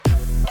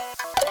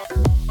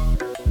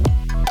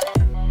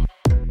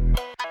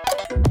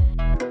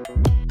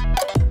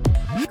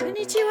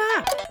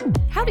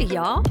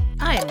y'all.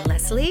 I'm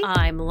Leslie.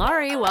 I'm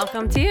Laurie.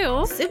 Welcome to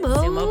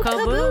Sumo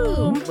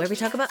Kaboom, where we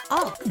talk about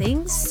all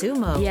things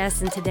sumo.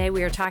 Yes, and today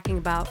we are talking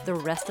about the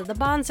rest of the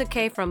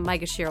Banzuke from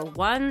Maegashira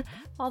 1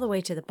 all the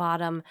way to the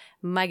bottom,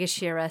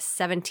 Maegashira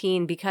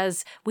 17,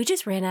 because we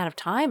just ran out of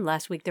time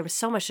last week. There was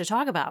so much to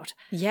talk about.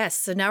 Yes,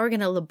 so now we're going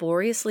to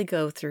laboriously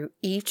go through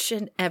each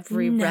and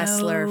every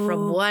wrestler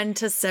from 1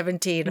 to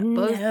 17,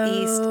 both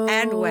east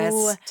and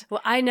west.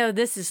 Well, I know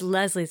this is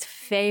Leslie's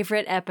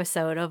favorite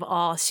episode of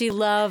all. She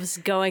loves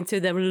going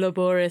through them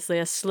laboriously,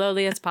 as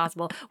slowly as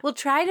possible. We'll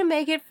try to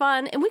make it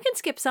fun, and we can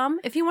skip some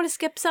if you want to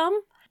skip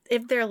some.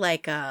 If they're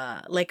like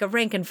a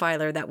rank and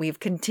filer that we've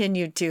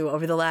continued to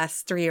over the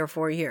last 3 or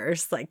 4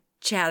 years, like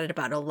chatted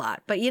about a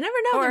lot. But you never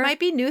know. There might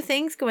be new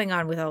things going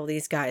on with all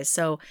these guys.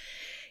 So,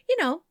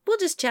 we'll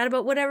just chat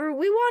about whatever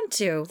we want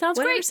to. Sounds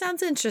whatever great.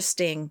 Sounds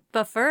interesting.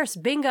 But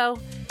first, bingo.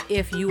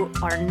 If you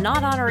are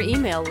not on our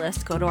email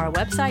list, go to our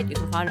website. You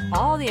can find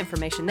all the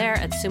information there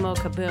at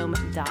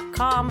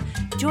sumokaboom.com.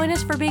 Join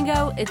us for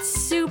bingo. It's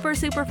super,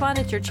 super fun.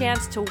 It's your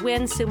chance to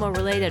win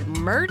sumo-related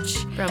merch.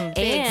 From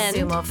big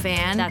sumo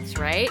fan. That's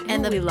right.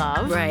 And we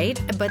love. Right.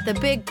 But the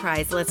big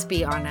prize, let's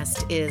be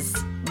honest, is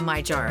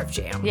my jar of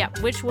jam. Yeah,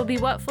 which will be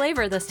what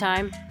flavor this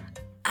time?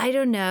 I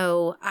don't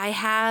know. I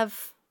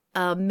have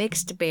a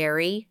mixed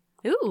berry.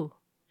 Ooh.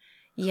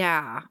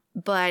 Yeah,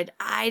 but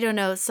I don't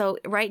know. So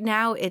right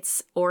now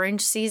it's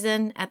orange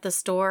season at the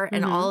store,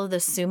 and all of the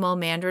sumo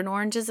mandarin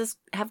oranges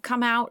have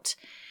come out,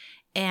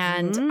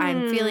 and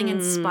I'm feeling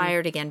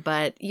inspired again.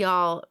 But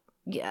y'all,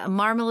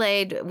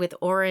 marmalade with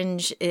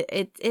orange,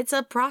 it's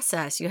a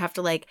process. You have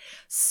to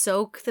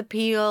soak the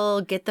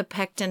peel, get the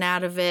pectin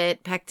out of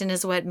it. Pectin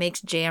is what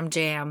makes jam.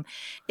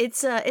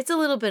 It's a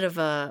little bit of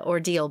a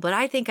ordeal, but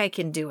I think I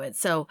can do it.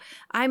 So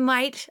I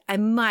might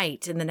in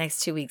the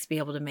next 2 weeks be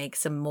able to make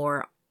some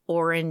more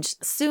orange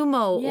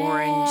sumo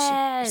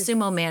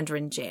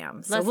mandarin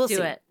jam. So Let's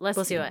do it.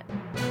 Let's do it.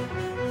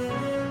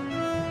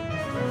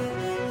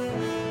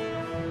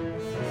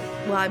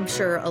 Well, I'm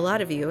sure a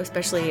lot of you,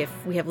 especially if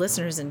we have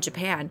listeners in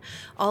Japan,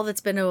 all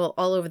that's been all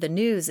over the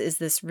news is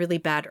this really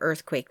bad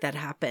earthquake that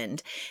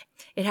happened.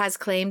 It has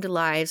claimed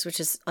lives,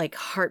 which is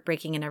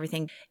heartbreaking and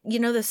everything. The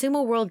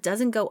sumo world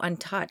doesn't go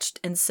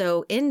untouched. And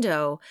so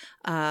Indo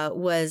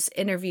was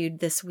interviewed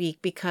this week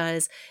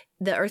because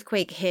the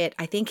earthquake hit,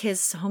 I think,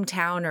 his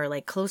hometown or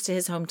close to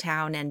his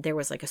hometown, and there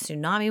was a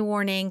tsunami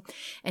warning.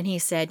 And he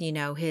said,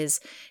 his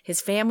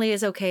family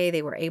is okay.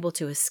 They were able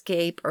to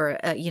escape or,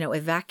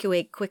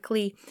 evacuate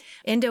quickly.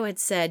 Indo had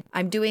said,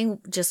 I'm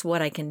doing just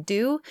what I can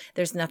do.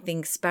 There's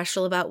nothing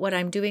special about what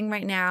I'm doing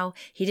right now.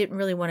 He didn't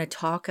really want to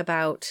talk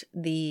about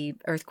the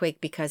earthquake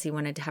because he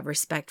wanted to have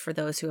respect for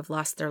those who have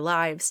lost their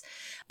lives.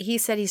 He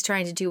said he's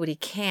trying to do what he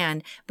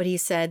can, but he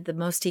said the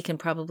most he can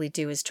probably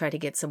do is try to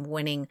get some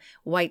winning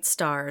white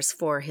stars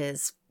for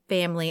his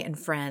family and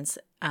friends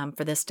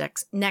for this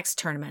next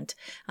tournament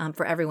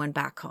for everyone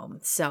back home.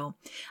 So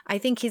I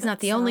think he's not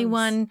the only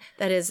one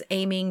that is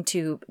aiming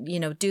to,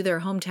 do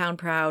their hometown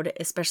proud,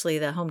 especially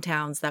the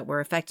hometowns that were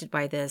affected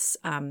by this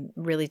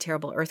really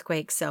terrible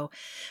earthquake. So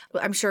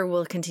I'm sure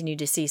we'll continue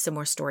to see some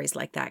more stories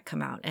like that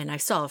come out. And I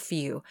saw a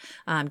few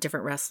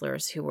different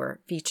wrestlers who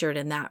were featured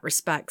in that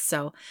respect.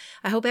 So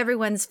I hope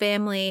everyone's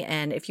family,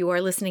 and if you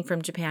are listening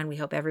from Japan, we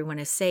hope everyone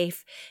is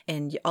safe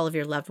and all of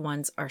your loved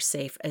ones are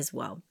safe as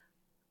well.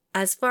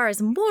 As far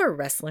as more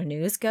wrestler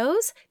news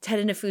goes,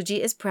 Terunofuji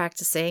is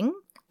practicing,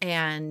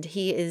 and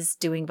he is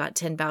doing about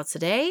 10 bouts a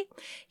day.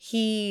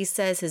 He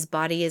says his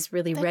body is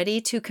really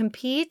ready to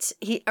compete.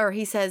 He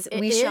says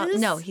what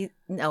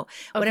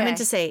I meant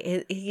to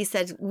say, he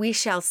said we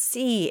shall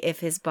see if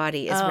his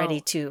body is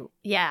ready to.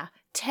 Yeah.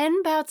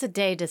 10 bouts a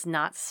day does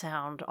not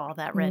sound all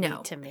that ready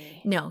to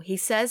me. No, he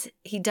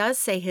does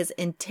say his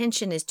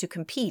intention is to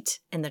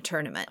compete in the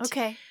tournament.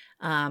 Okay.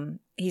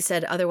 He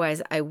said,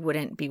 otherwise I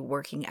wouldn't be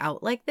working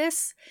out like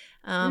this.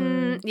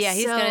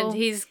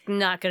 He's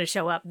not going to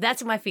show up.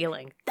 That's my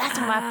feeling.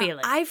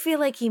 I feel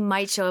like he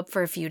might show up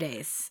for a few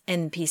days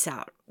and peace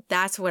out.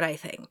 That's what I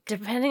think.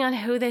 Depending on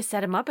who they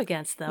set him up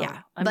against, though.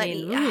 Yeah.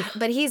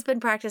 But he's been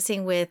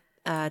practicing with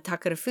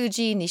Takara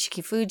Fuji,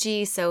 Nishiki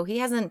Fuji, so he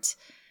hasn't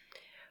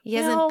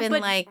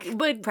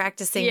been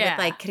practicing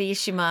with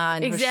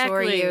Kirishima and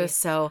Hoshoryu.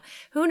 So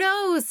who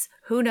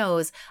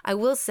knows? I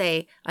will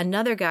say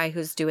another guy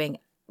who's doing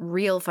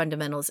real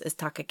fundamentals is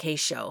Taka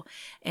Keisho.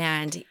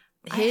 And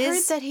I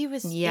heard that he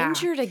was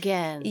injured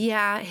again.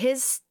 Yeah.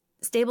 His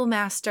stable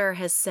master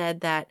has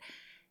said that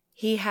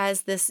he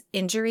has this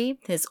injury,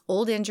 his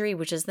old injury,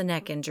 which is the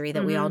neck injury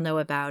that we all know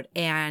about,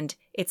 and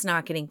it's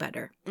not getting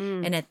better.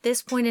 And at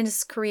this point in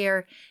his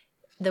career,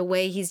 the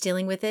way he's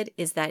dealing with it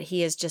is that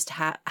he is just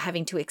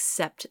having to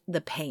accept the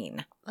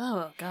pain.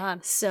 Oh,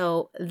 God.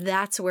 So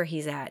that's where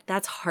he's at.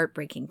 That's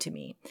heartbreaking to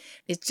me.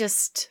 It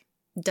just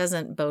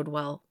doesn't bode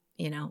well,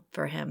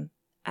 for him.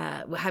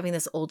 Having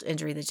this old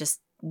injury that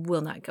just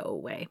will not go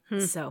away.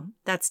 So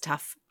that's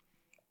tough.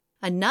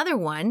 Another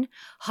one,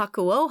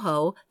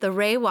 Hakuoho, the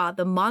Reiwa,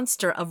 the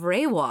monster of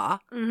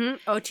Reiwa.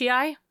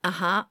 Ochi?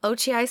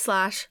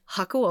 Ochi /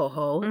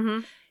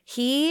 Hakuoho.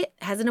 He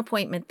has an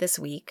appointment this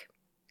week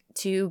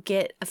to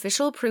get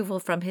official approval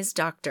from his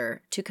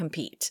doctor to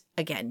compete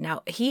again.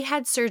 Now, he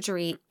had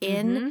surgery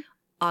in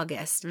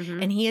August,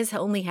 and he has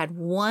only had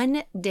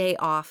 1 day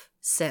off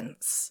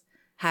since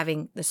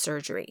having the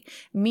surgery,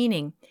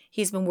 meaning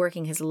he's been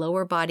working his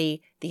lower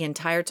body the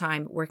entire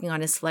time, working on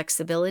his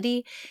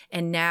flexibility.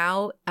 And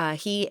now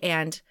he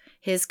and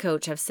his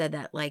coach have said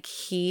that like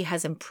he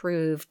has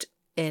improved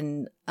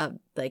in a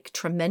like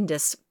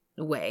tremendous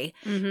way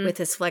with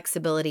his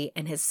flexibility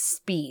and his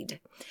speed.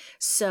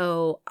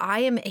 So I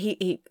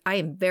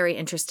am very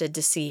interested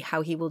to see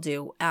how he will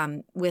do.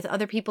 With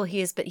other people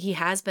he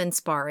has been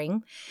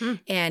sparring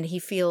and he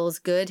feels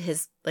good.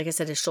 Like I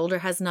said, his shoulder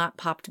has not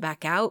popped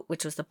back out,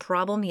 which was the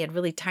problem. He had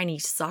really tiny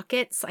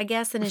sockets, I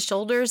guess, in his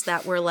shoulders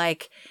that were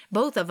like,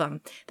 both of them,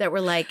 that were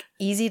like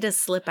easy to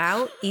slip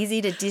out, easy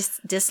to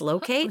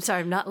dislocate. I'm sorry,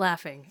 I'm not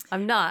laughing.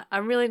 I'm not.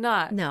 I'm really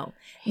not. No,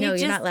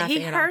 you're not laughing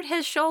He at all. hurt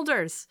his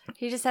shoulders.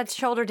 He just had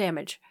shoulder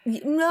damage.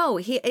 No,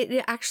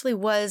 it actually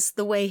was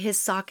the way his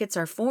sockets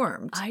are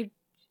formed.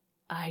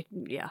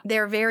 Yeah.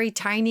 They're very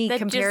tiny That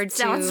compared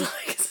just sounds to.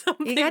 like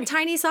something. You got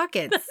tiny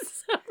sockets.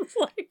 Sounds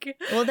like.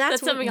 Well,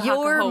 that's what something a your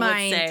Hakaho would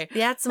mind. say.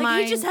 That's Like,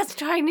 mine. he just has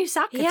tiny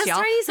sockets. He has y'all.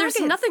 tiny There's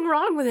sockets. nothing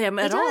wrong with him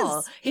at does.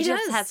 all. He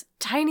just does. has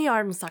tiny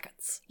arm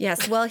sockets.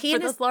 Yes. Well, he For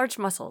and those his large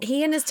muscles.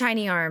 he and his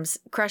tiny arms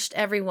crushed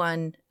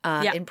everyone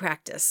in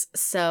practice.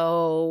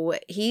 So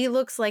he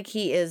looks like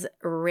he is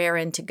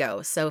raring to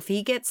go. So if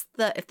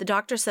the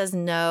doctor says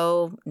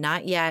no,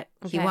 not yet,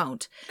 he Okay.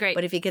 won't. Great.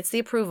 But if he gets the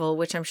approval,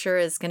 which I'm sure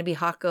is going to be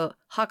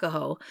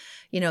Hakaho,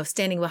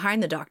 standing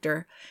behind the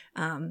doctor,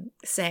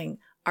 saying,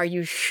 "Are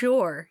you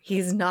sure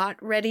he's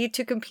not ready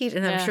to compete?"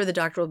 And I'm Yeah. sure the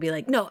doctor will be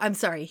like, "No, I'm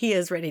sorry, he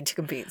is ready to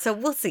compete." So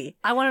we'll see.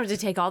 I want him to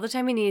take all the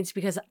time he needs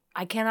because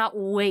I cannot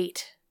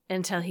wait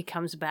until he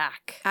comes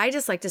back. I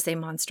just like to say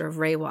Monster of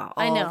Reiwa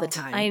all the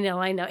time. I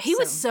know. He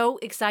was so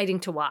exciting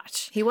to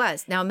watch. He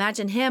was. Now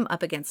imagine him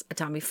up against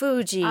Atami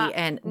Fuji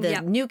and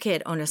the new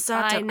kid,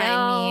 Onosato. I know.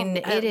 I mean,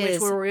 it is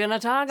which we're going to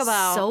talk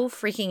about. so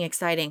freaking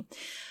exciting.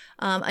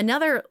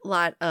 Another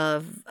lot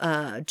of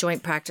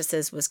joint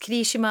practices was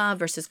Kirishima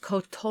versus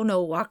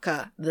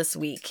Kotonowaka this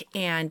week.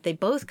 And they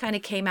both kind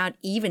of came out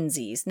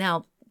evensies.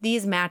 Now,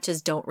 these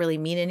matches don't really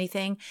mean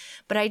anything,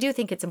 but I do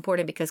think it's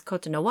important because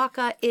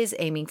Kotonowaka is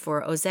aiming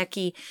for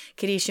Ozeki.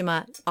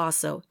 Kirishima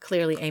also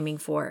clearly aiming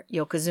for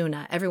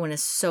Yokozuna. Everyone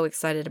is so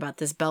excited about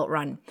this belt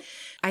run.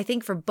 I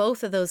think for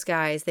both of those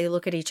guys, they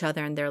look at each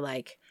other and they're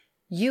like,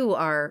 you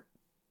are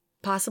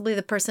possibly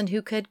the person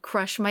who could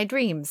crush my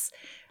dreams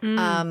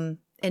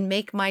and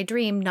make my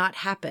dream not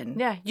happen.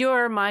 Yeah,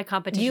 you're my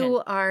competition.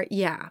 You are,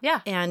 yeah.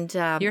 Yeah. And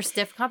you're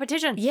stiff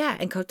competition. yeah,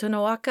 and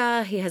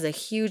Kotonowaka, he has a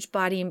huge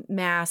body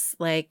mass,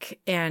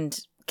 and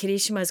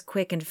Kirishima is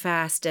quick and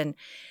fast, and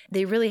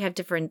they really have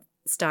different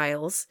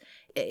styles.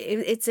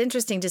 It's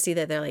interesting to see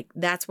that they're like,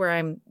 that's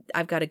where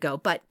I've got to go.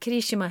 But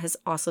Kirishima has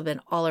also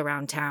been all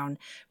around town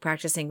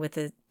practicing with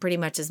pretty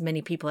much as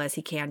many people as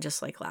he can,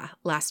 just like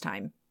last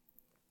time.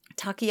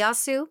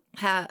 Takayasu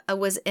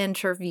was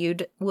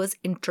interviewed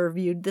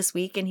this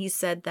week, and he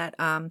said that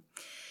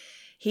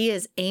he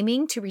is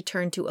aiming to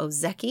return to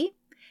Ozeki,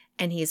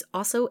 and he is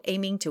also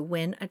aiming to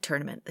win a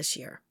tournament this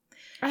year.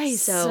 I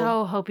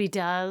so hope he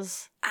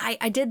does.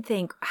 I did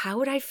think, how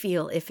would I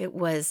feel if it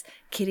was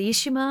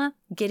Kirishima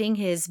getting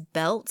his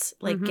belt,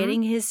 like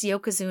getting his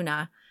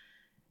Yokozuna,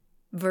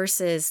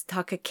 versus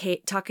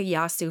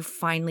Takayasu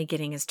finally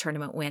getting his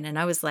tournament win? And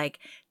I was like,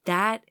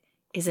 that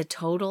is a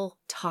total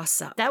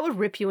toss-up. That would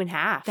rip you in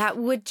half. That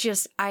would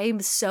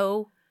I'm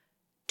so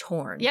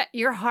torn. Yeah,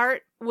 your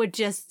heart would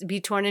just be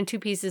torn in two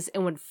pieces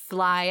and would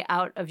fly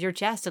out of your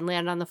chest and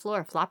land on the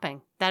floor,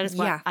 flopping. That is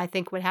what I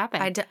think would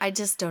happen. I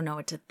just don't know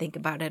what to think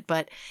about it,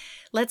 but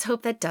let's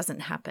hope that doesn't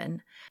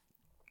happen.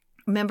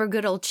 Remember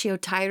good old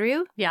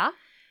Chiyotairyu? Yeah?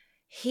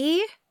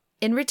 He,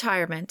 in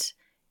retirement,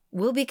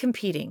 will be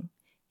competing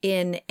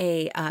in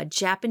a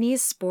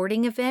Japanese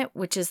sporting event,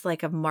 which is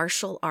like a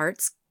martial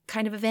arts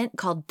kind of event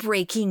called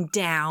Breaking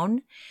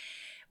Down,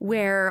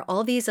 where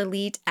all these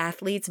elite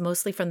athletes,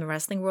 mostly from the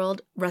wrestling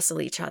world, wrestle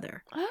each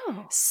other.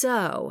 Oh.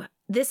 So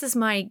this is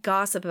my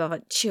gossip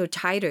about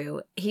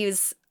Chiyotairyu.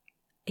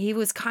 He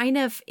was kind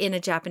of in a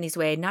Japanese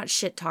way, not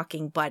shit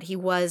talking, but he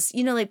was,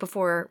 like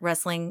before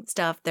wrestling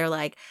stuff, they're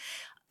like,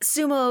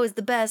 sumo is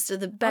the best of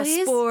the best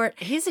sport.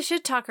 He's a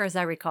shit talker, as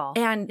I recall.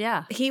 And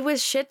he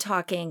was shit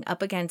talking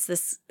up against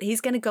this.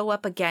 He's going to go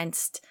up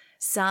against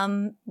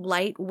some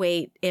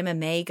lightweight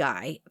MMA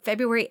guy,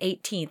 February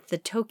 18th, the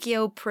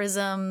Tokyo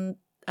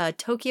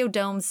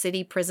Dome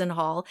City Prison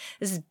Hall.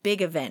 This is a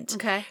big event.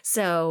 Okay.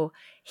 So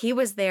he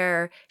was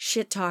there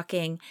shit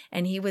talking,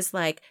 and he was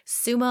like,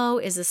 sumo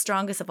is the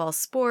strongest of all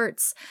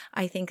sports.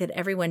 I think that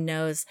everyone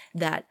knows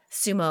that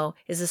sumo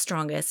is the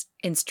strongest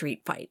in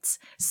street fights.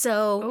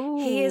 So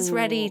he is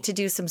ready to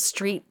do some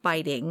street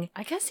fighting.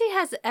 I guess he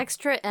has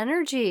extra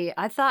energy.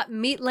 I thought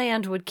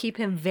Meatland would keep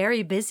him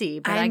very busy,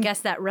 but I guess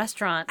that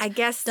restaurant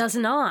does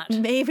not.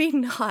 Maybe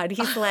not.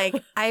 He's like,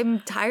 I'm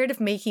tired of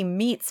making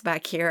meats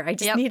back here. I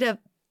just need to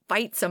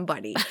fight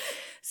somebody.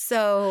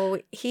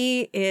 So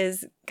he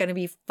is going to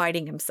be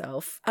fighting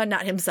himself.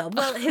 Not himself.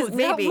 Well, his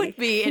baby. That would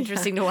be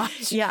interesting to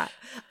watch. Yeah.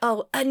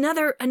 Oh,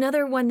 another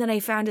one that I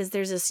found is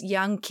there's this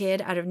young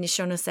kid out of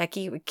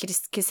Nishonoseki,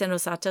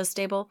 Kisenosato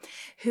stable,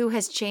 who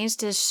has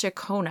changed his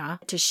Shikona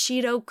to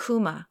Shido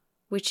Kuma,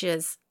 which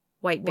is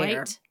white bear.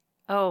 White?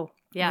 Oh,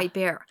 yeah. White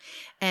bear.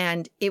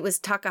 And it was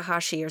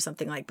Takahashi or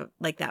something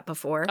like that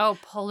before. Oh,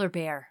 polar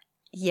bear.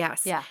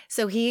 Yes. Yeah.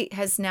 So he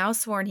has now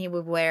sworn he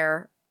would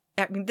wear,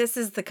 I mean, this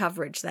is the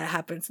coverage that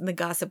happens in the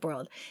gossip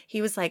world.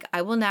 He was like,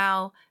 I will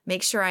now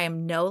make sure I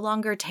am no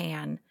longer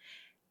tan.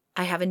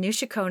 I have a new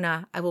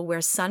Shikona. I will wear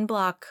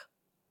sunblock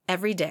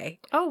every day.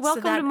 Oh,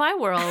 welcome to my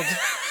world.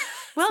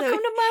 Welcome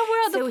to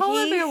my world, the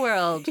polar bear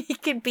world. He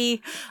could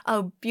be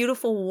a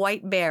beautiful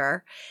white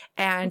bear,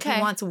 and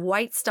he wants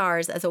white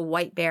stars as a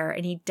white bear,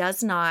 and he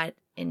does not,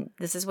 and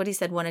this is what he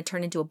said, want to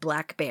turn into a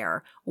black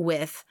bear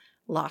with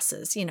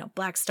losses. You know,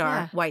 black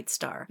star, white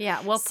star.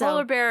 Yeah, well,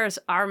 polar bears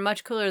are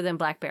much cooler than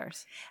black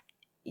bears.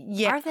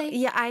 Yeah, are they?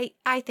 Yeah,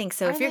 I think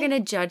so. Are if you're they?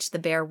 going to judge the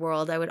bear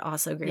world, I would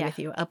also agree with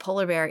you. A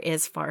polar bear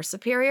is far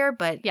superior,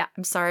 but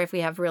I'm sorry if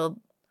we have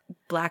real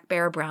black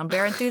bear, brown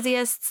bear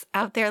enthusiasts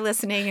out there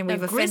listening and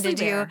we've offended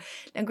you.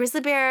 And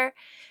grizzly bear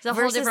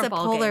versus a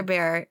polar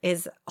bear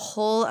is a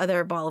whole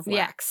other ball of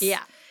wax.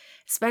 Yeah.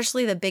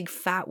 Especially the big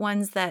fat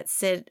ones that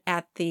sit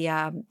at the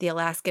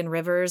Alaskan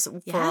rivers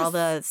for all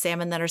the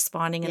salmon that are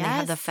spawning, and they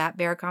have the fat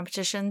bear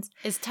competitions.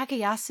 Is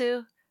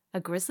Takayasu a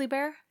grizzly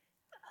bear?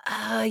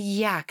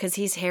 Yeah, because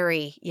he's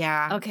hairy.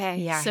 Yeah. Okay.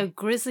 Yeah. So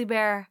grizzly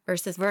bear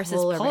versus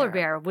polar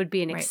bear would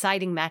be an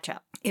exciting matchup.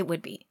 It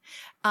would be.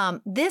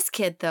 This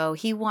kid, though,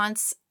 he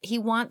wants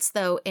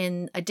though,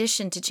 in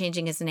addition to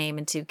changing his name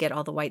and to get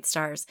all the white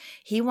stars,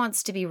 he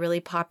wants to be really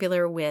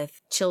popular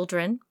with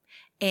children,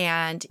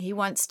 and he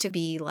wants to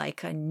be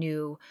like a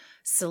new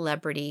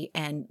celebrity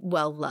and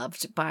well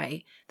loved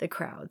by the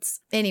crowds.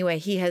 Anyway,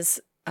 he has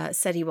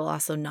said he will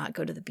also not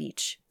go to the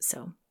beach.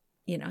 So,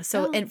 you know,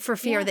 and for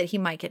fear that he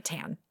might get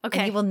tan. Okay.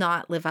 And he will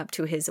not live up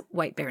to his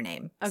white bear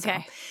name.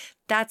 Okay. So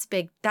that's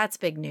big. That's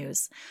big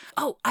news.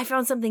 Oh, I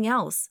found something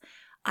else.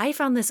 I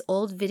found this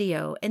old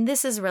video, and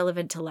this is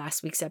relevant to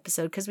last week's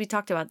episode because we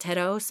talked about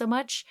Tero so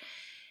much.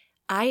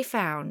 I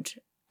found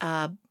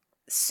a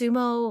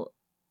sumo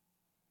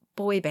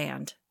boy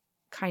band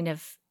kind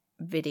of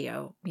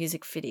video,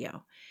 music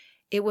video.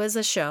 It was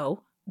a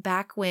show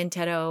back when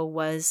Tero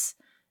was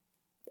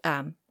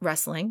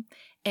wrestling,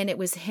 and it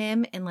was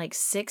him and like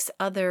 6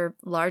 other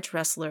large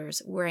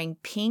wrestlers wearing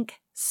pink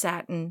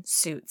satin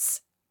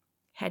suits,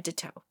 head to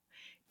toe,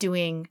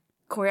 doing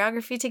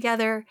choreography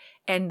together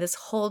and this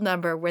whole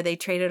number where they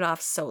traded off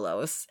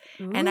solos.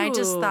 Ooh. And I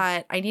just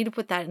thought I need to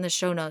put that in the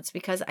show notes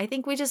because I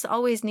think we just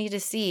always need to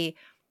see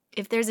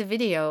if there's a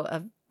video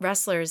of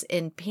wrestlers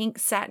in pink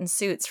satin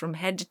suits from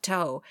head to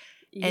toe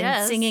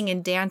and singing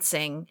and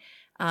dancing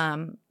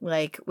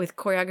like with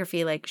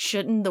choreography. Like,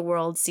 shouldn't the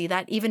world see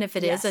that? Even if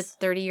it is a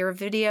 30-year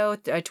video,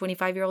 a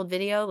 25-year-old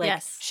video,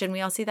 like, shouldn't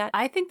we all see that?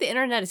 I think the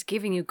internet is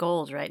giving you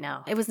gold right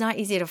now. It was not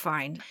easy to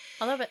find.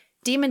 I love it.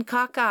 Demon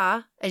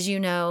Kaka, as you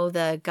know,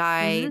 the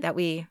guy that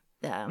we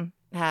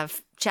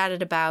have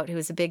chatted about, who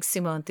is a big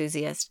sumo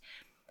enthusiast,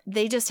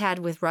 they just had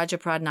with Raja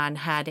Pradnan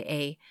had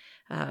a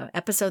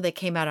episode that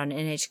came out on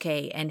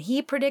NHK, and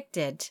he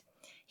predicted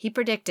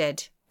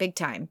big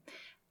time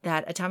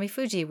that Atami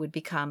Fuji would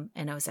become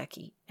an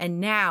Ozeki. And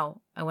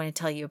now I want to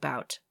tell you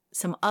about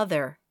some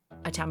other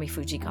Atami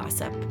Fuji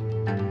gossip.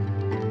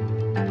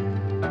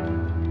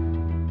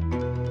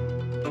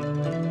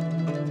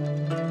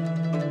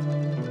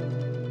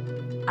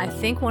 I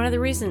think one of the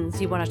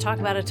reasons you want to talk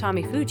about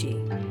Atami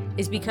Fuji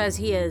is because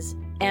he is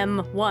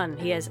M1.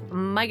 He is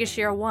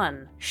Maegashira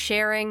 1,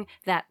 sharing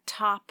that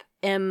top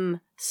M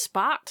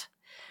spot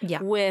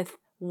with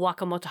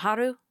Wakamoto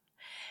Haru.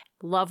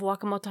 Love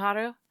Wakamoto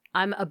Haru.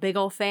 I'm a big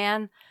old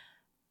fan.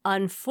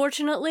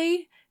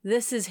 Unfortunately,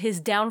 this is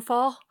his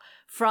downfall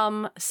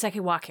from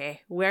Sekiwake,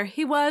 where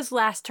he was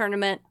last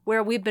tournament,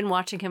 where we've been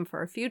watching him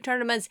for a few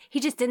tournaments. He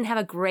just didn't have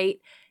a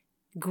great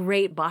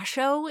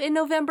basho in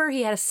November.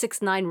 He had a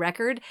 6-9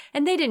 record,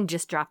 and they didn't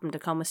just drop him to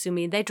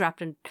Komasumi. They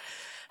dropped him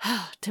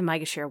to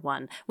Maegashira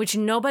 1, which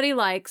nobody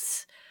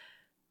likes,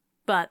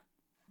 but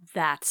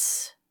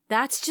that's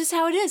just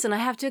how it is, and I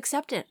have to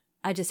accept it.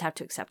 I just have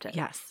to accept it.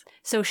 Yes.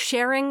 So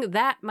sharing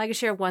that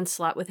Maegashira 1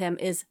 slot with him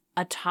is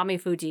Atami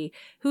Fuji,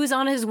 who's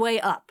on his way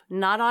up,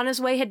 not on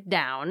his way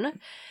down.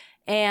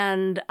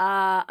 And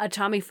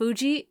Atami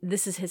Fuji,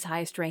 this is his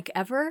highest rank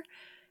ever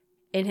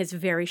in his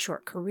very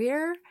short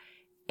career.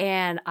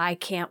 And I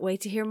can't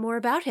wait to hear more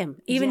about him,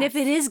 even if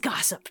it is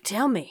gossip.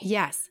 Tell me.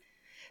 Yes.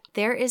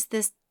 There is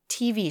this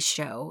TV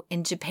show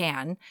in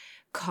Japan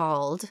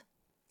called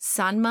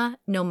Sanma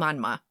no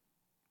Manma,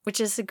 which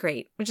is a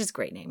great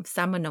name.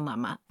 Sanma no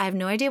Manma. I have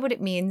no idea what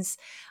it means,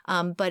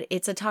 but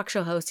it's a talk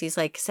show host. He's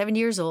like 70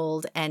 years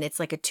old, and it's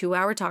like a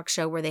 2-hour talk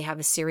show where they have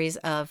a series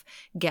of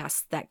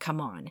guests that come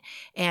on.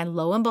 And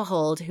lo and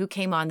behold, who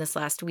came on this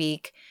last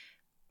week?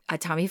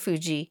 Atami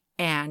Fuji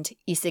and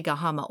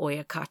Isegahama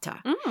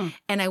Oyakata. Mm.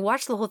 And I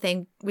watched the whole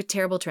thing with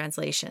terrible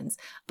translations,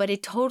 but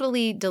it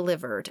totally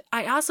delivered.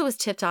 I also was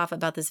tipped off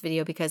about this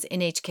video because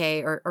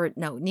NHK or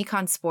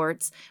Nikon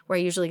Sports, where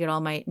I usually get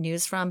all my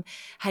news from,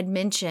 had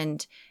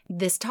mentioned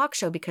this talk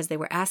show because they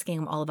were asking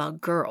him all about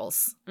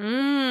girls.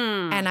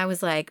 Mm. And I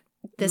was like,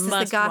 this is the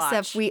Must gossip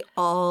watch. we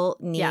all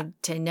need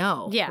to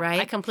know. Yeah,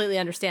 right? I completely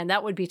understand.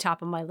 That would be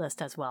top of my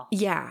list as well.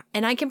 Yeah.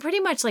 And I can pretty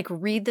much like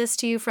read this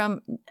to you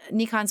from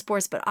Nikon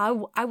Sports, but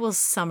I will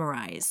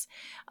summarize.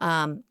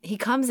 He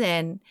comes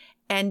in,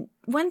 and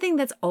one thing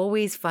that's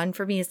always fun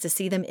for me is to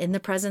see them in the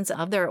presence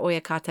of their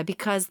Oyakata,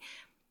 because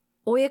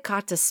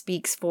Oyakata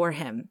speaks for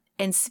him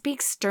and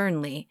speaks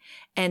sternly.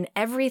 And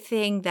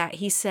everything that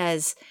he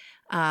says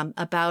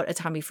about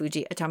Atami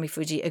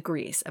Fuji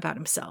agrees about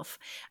himself.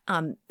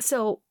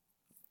 So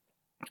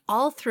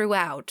all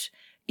throughout,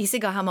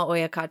 Isegahama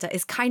Oyakata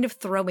is kind of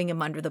throwing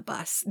him under the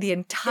bus the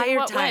entire In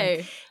what time.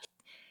 way?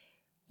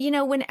 You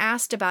know, when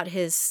asked about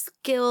his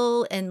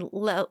skill and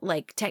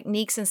like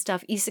techniques and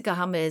stuff,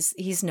 Isegahama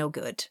he's no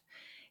good.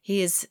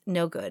 He is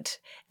no good.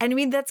 And I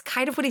mean, that's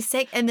kind of what he's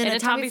saying. And then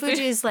And Atami Atami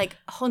Fuji is like,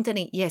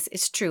 Hontani, yes,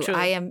 it's true. True.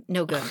 I am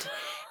no good.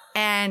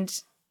 And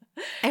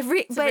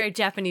It's a very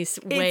Japanese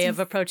way of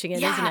approaching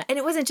it, isn't it? And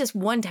it wasn't just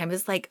one time. It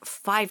was like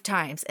 5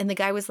 times. And the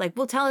guy was like,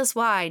 well, tell us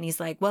why. And he's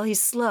like, well,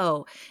 he's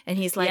slow. And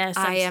he's like, Yes,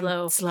 I am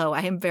I'm slow.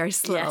 I am very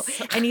slow.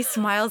 Yes. And he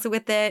smiles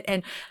with it.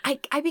 And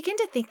I begin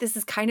to think this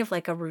is kind of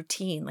like a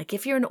routine. Like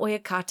if you're an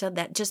Oyakata,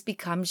 that just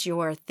becomes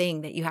your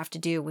thing that you have to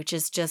do, which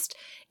is just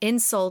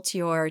insult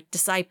your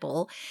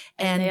disciple.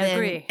 And they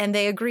agree. And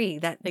they agree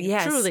that, Like,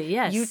 yes. truly,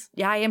 yes.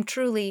 I am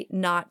truly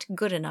not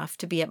good enough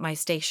to be at my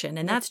station.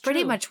 And that's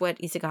pretty true. much what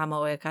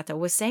Isegahama Oyakata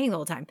was saying the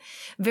whole time.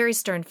 Very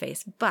stern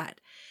face. But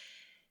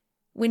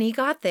when he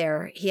got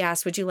there, he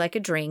asked, would you like a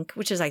drink?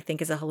 Which I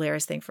think is a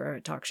hilarious thing for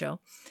a talk show.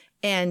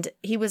 And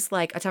he was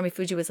like, Atami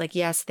Fuji was like,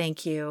 yes,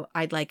 thank you.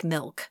 I'd like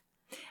milk.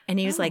 And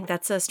he was like,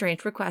 that's a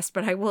strange request,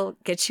 but I will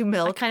get you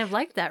milk. I kind of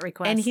liked that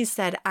request. And he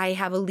said, I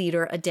have a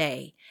liter a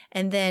day.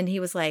 And then he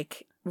was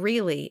like,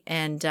 really?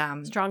 And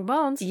strong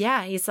bones.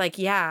 yeah, he's like,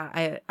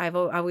 yeah, I've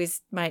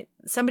always,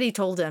 somebody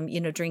told him,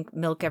 drink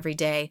milk every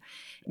day.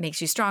 It makes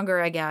you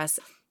stronger, I guess.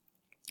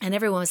 And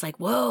everyone was like,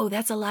 whoa,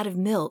 that's a lot of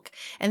milk.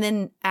 And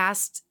then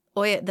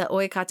the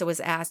Oyakata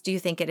was asked, do you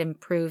think it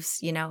improves,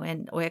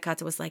 And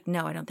Oyakata was like,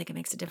 no, I don't think it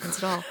makes a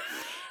difference at all.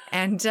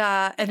 And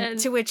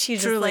to which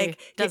he's just like,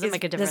 doesn't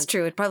make a difference. That's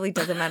true. It probably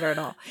doesn't matter at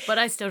all. But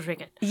I still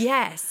drink it.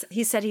 Yes.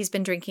 He said he's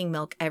been drinking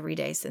milk every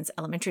day since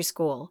elementary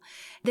school.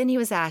 Then he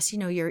was asked,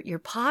 you're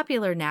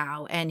popular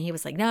now. And he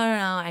was like, no,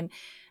 I'm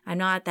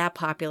not that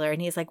popular. And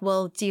he's like,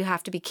 well, do you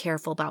have to be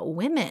careful about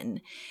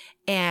women?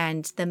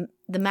 And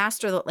the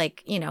master,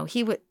 like,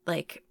 he would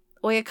like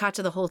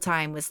Oyakata the whole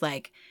time was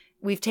like,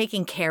 we've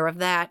taken care of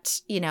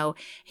that,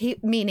 he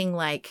meaning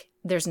like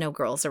there's no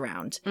girls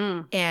around.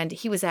 And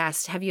he was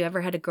asked, have you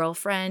ever had a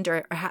girlfriend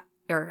or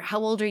how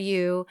old are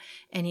you?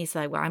 And he's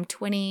like, well, I'm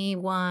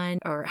 21.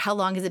 Or how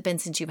long has it been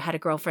since you've had a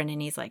girlfriend?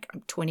 And he's like,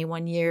 I'm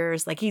 21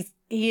 years. Like he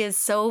is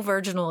so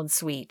virginal and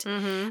sweet.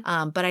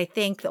 Mm-hmm. But I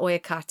think the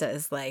Oyakata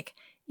is like,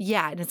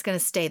 yeah, and it's going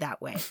to stay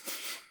that way.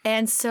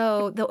 And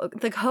so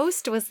the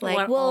host was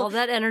like, well, all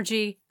that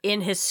energy in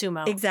his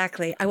sumo.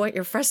 Exactly. I want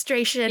your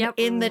frustration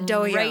in the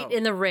doyo. Right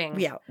in the ring.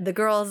 Yeah. The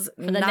girls,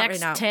 For the not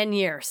next right now. 10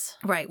 years.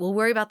 Right. We'll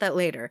worry about that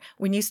later.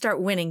 When you start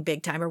winning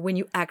big time or when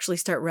you actually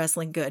start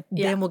wrestling good,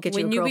 then we'll get you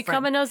a girlfriend. When you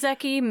become an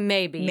Ozeki,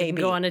 maybe you can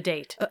go on a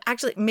date.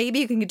 Actually, maybe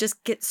you can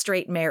just get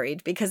straight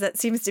married because that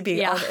seems to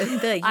be all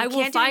the I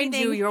will find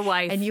you your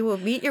wife. And you will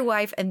meet your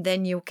wife and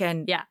then you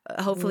can,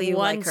 hopefully you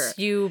like her. Once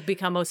you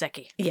become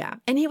Ozeki. Yeah.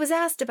 And he was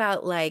asked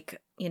about like,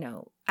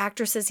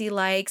 actresses he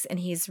likes, and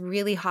he's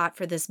really hot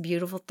for this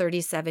beautiful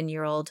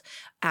 37-year-old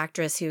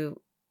actress who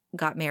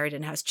got married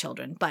and has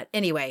children. But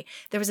anyway,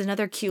 there was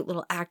another cute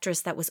little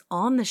actress that was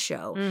on the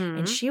show,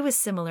 and she was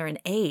similar in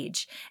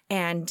age,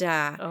 and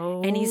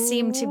he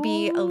seemed to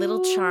be a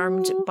little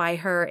charmed by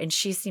her, and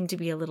she seemed to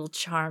be a little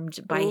charmed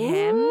by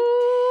him.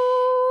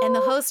 And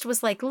the host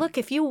was like, look,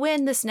 if you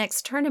win this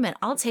next tournament,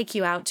 I'll take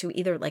you out to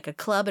either like a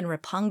club in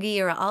Roppongi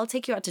or I'll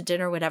take you out to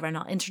dinner or whatever, and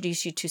I'll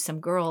introduce you to some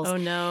girls. Oh,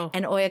 no.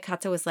 And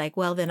Oyakata was like,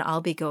 well, then I'll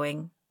be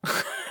going.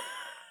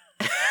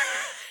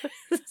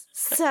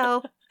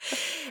 So,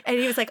 and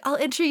he was like, I'll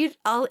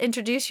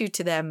introduce you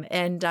to them.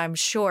 And I'm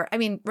sure, I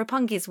mean,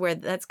 Roppongi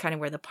is that's kind of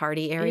where the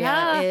party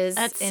area is.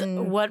 That's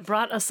what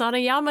brought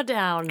Asanayama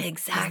down.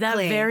 Exactly. That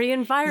very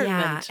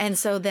environment. Yeah. And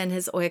so then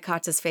his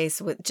Oyakata's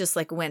face just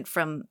like went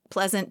from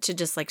pleasant to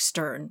just like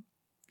stern,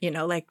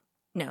 like,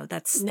 no,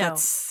 that's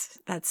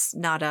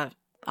not a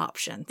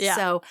option. Yeah.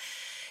 So,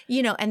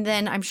 and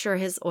then I'm sure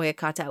his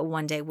Oyakata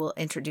one day will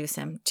introduce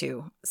him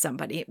to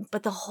somebody.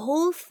 But the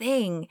whole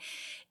thing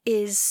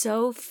is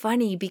so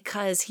funny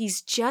because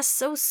he's just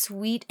so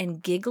sweet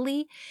and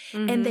giggly,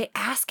 and they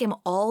ask him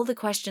all the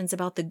questions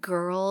about the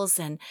girls,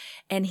 and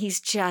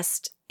he's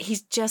just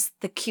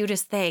the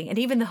cutest thing. And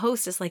even the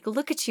host is like,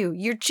 look at you,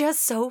 you're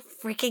just so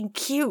freaking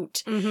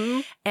cute.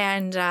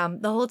 And the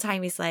whole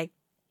time he's like,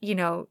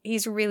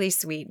 he's really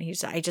sweet. And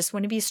I just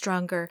want to be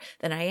stronger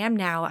than I am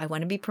now. I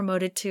want to be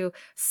promoted to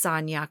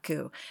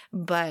Sanyaku.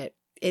 But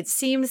it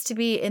seems to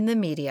be in the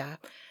media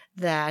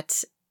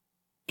that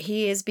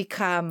he has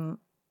become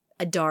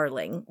a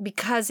darling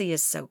because he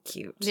is so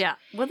cute. Yeah.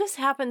 Well, this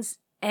happens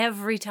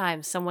every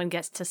time someone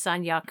gets to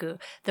Sanyaku.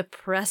 The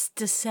press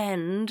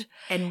descend.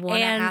 And want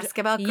to ask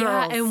about girls.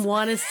 Yeah, and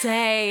want to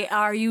say,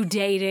 are you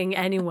dating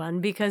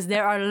anyone? Because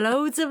there are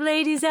loads of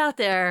ladies out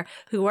there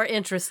who are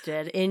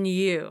interested in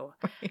you.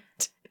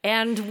 Right.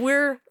 And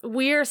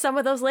we're some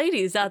of those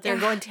ladies out there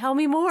going, tell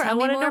me more. I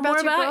want to know more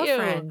about your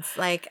girlfriends.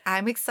 Like,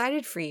 I'm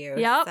excited for you.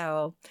 Yep.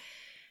 So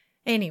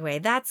anyway,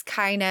 that's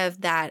kind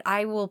of that.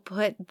 I will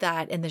put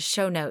that in the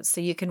show notes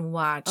so you can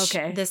watch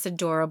this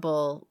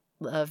adorable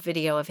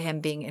video of him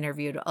being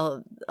interviewed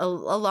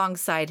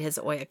alongside his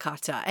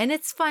oyakata. And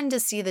it's fun to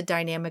see the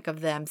dynamic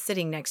of them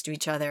sitting next to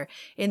each other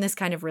in this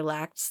kind of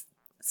relaxed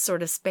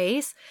sort of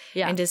space.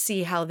 Yeah. And to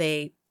see how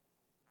they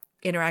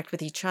interact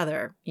with each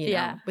other,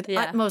 with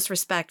utmost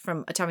respect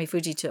from Atami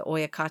Fuji to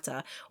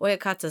Oyakata.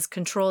 Oyakata's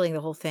controlling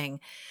the whole thing,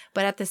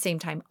 but at the same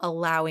time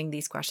allowing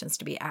these questions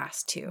to be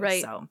asked too.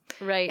 Right. So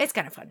it's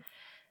kind of fun.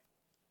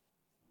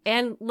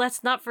 And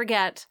let's not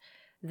forget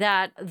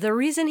that the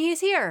reason he's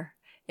here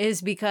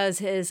is because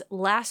his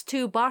last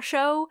two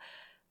basho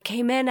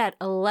came in at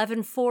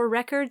 11-4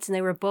 records, and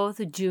they were both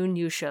June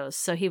Yushos.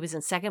 So he was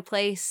in second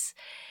place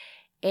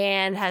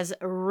and has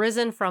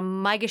risen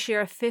from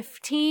Maegashira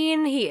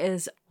 15. He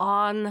is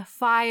on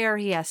fire.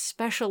 He has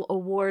special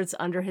awards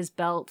under his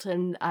belt,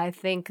 and I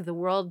think the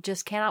world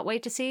just cannot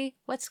wait to see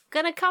what's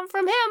going to come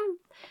from him.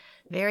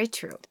 Very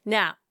true.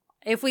 Now,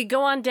 if we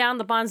go on down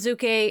the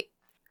Banzuke,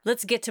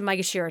 let's get to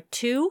Maegashira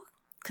 2,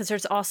 because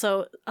there's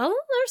also, there's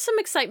some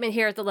excitement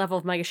here at the level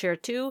of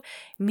Maegashira 2.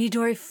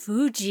 Midori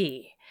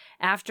Fuji,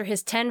 after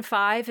his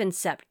 10-5 in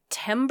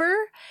September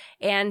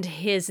and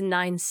his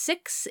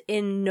 9-6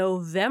 in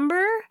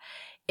November,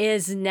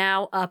 is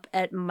now up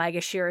at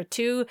Maegashira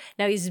 2.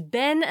 Now, he's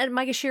been at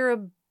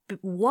Maegashira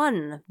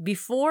 1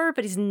 before,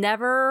 but he's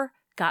never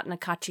gotten a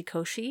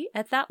Kachikoshi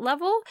at that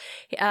level.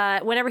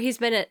 Whenever he's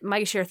been at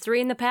Maegashira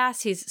 3 in the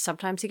past,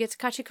 sometimes he gets a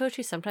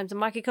Kachikoshi, sometimes a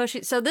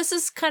Makikoshi. So this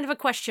is kind of a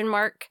question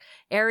mark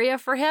area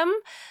for him.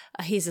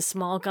 He's a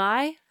small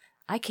guy.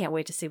 I can't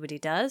wait to see what he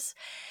does.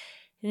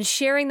 And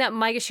sharing that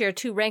Maegashira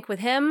 2 rank with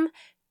him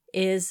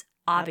is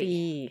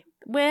Abi.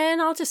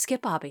 I'll just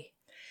skip Abi.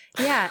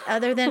 Yeah,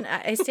 other than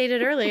I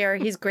stated earlier,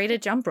 he's great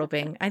at jump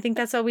roping. I think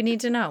that's all we need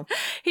to know.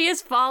 He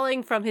is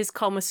falling from his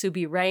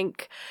Komusubi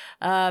rank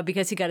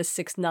because he got a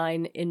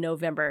 6-9 in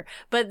November.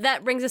 But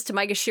that brings us to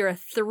Maegashira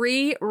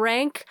 3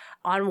 rank.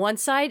 On one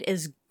side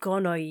is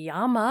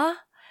Gonoyama,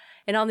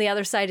 and on the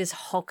other side is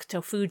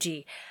Hokuto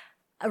Fuji.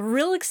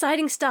 Real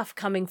exciting stuff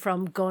coming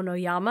from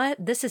Gonoyama.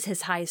 This is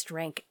his highest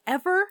rank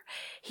ever.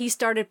 He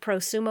started Pro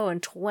Sumo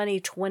in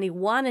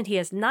 2021, and he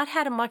has not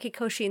had a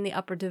Makikoshi in the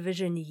upper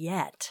division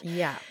yet.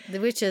 Yeah,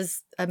 which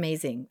is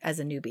amazing as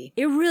a newbie.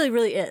 It really,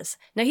 really is.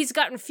 Now, he's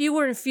gotten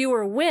fewer and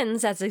fewer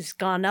wins as he's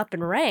gone up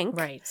in rank.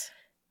 Right.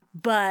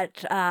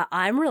 But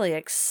I'm really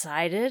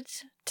excited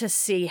to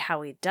see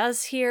how he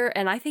does here,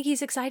 and I think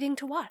he's exciting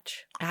to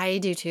watch. I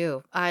do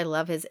too. I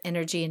love his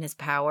energy and his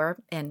power,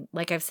 and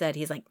like I've said,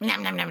 he's like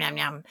nom nom nom nom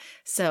nom.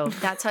 So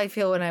that's how I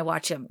feel when I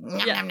watch him.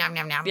 Nom nom nom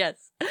nom nom.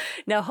 Yes.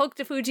 Now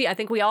Hokuto Fuji, I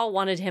think we all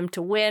wanted him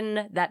to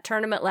win that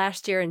tournament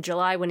last year in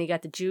July when he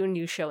got the June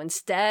Yusho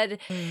instead.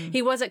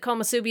 He was at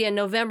Komusubi in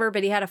November,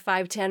 but he had a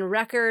 5-10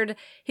 record.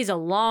 He's a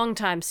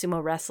long-time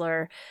sumo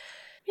wrestler.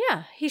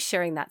 Yeah, he's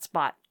sharing that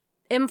spot.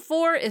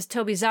 M4 is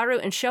Tobizaru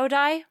and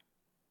Shodai.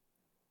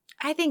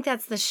 I think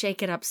that's the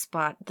shake it up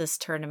spot this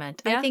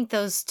tournament. Yeah? I think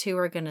those two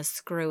are going to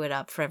screw it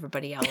up for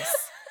everybody else.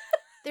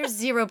 There's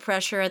zero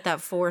pressure at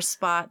that 4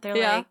 spot. They're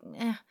like,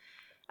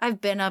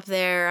 I've been up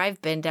there.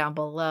 I've been down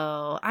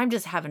below. I'm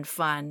just having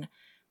fun.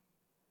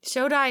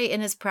 Shodai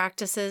in his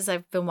practices,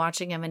 I've been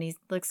watching him and he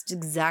looks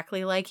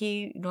exactly like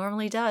he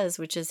normally does,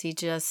 which is he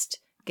just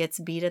gets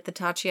beat at the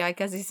tachiai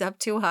because he's up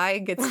too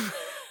high.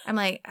 I'm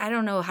like, I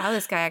don't know how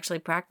this guy actually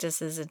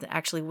practices and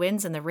actually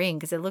wins in the ring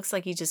because it looks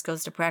like he just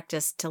goes to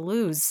practice to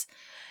lose.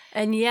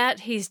 And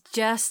yet he's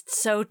just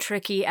so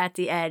tricky at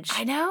the edge.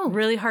 I know.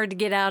 Really hard to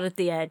get out at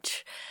the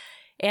edge.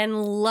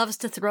 And loves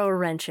to throw a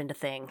wrench into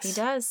things. He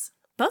does.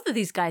 Both of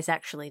these guys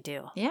actually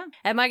do. Yeah.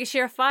 At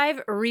Maegashira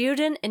 5,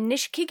 Ryuden and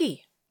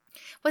Nishikigi.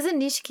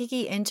 Wasn't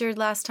Nishikigi injured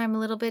last time a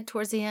little bit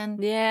towards the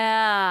end?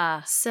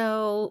 Yeah.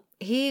 So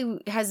he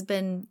has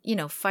been,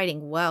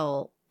 fighting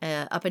well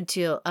up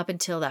until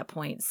that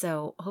point.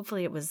 So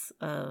hopefully it was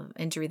an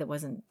injury that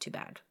wasn't too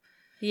bad.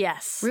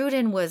 Yes.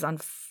 Ryuden was on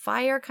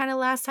fire kind of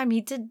last time.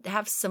 He did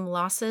have some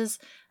losses,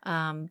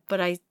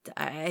 but I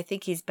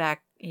think he's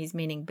back. He's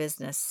meaning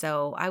business.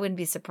 So I wouldn't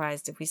be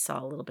surprised if we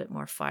saw a little bit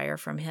more fire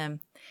from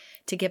him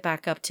to get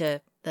back up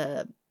to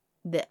the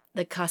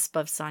cusp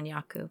of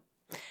Sanyaku.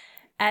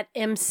 At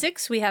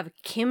M6, we have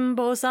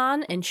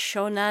Kimbo-san and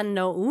Shonan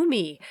no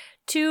Umi,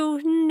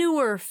 2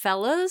 newer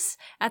fellas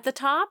at the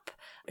top.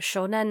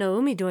 Shonan no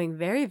Umi doing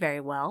very, very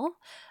well.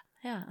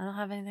 Yeah, I don't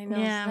have anything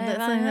else. Yeah,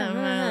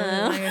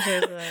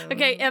 that's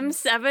Okay,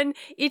 M7,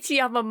 Ichi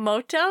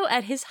Yamamoto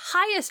at his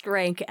highest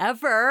rank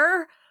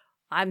ever.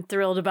 I'm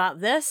thrilled about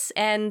this.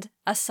 And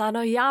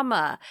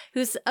Asanoyama,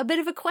 who's a bit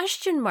of a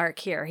question mark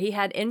here. He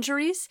had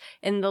injuries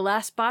in the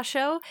last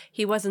Basho.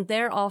 He wasn't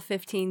there all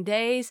 15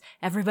 days.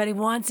 Everybody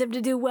wants him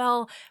to do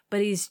well,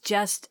 but he's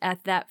just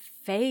at that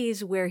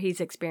phase where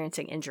he's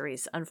experiencing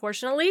injuries,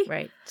 unfortunately.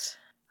 Right.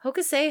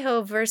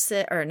 Hokuseiho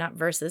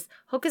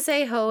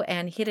Hokuseiho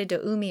and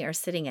Hiradoumi are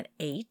sitting at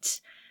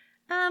 8.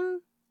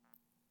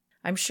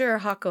 I'm sure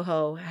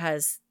Hakuho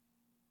has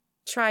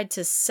tried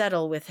to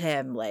settle with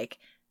him, like,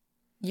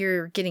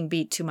 you're getting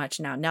beat too much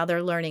now. Now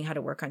they're learning how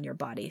to work on your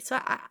body. So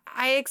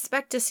I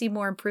expect to see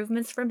more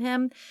improvements from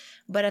him.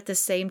 But at the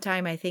same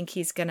time, I think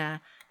he's going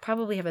to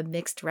probably have a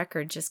mixed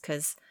record just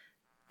because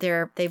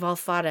they've all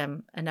fought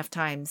him enough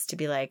times to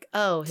be like,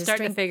 oh, his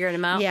Starting to figure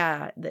him out.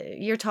 Yeah,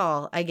 you're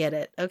tall. I get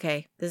it.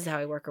 Okay, this is how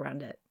I work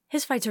around it.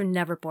 His fights are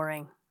never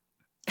boring.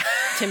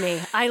 To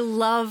me, I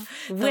love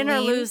win or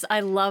lose.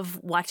 I love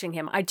watching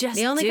him.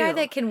 The only guy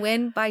that can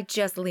win by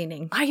just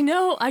leaning. I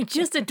know. I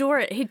just adore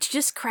it. He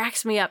just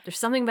cracks me up. There's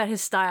something about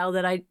his style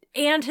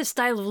and his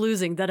style of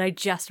losing that I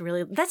just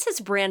really. That's his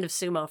brand of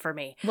sumo for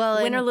me.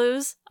 Well, win or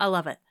lose, I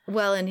love it.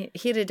 Well, and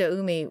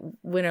Hiradoumi,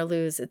 win or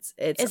lose, it's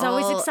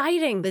always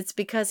exciting. It's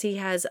because he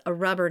has a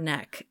rubber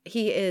neck.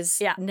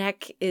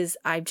 Neck is.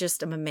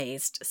 I'm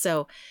amazed.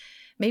 So.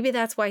 Maybe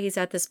that's why he's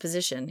at this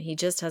position. He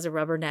just has a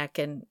rubber neck,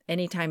 and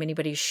anytime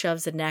anybody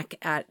shoves a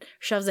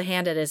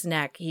hand at his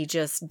neck, he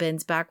just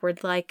bends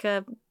backward like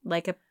a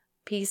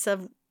piece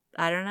of,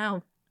 I don't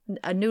know,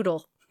 a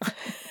noodle.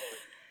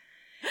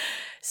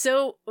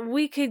 So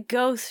we could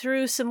go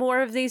through some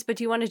more of these, but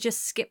do you want to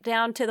just skip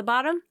down to the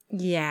bottom?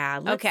 Yeah,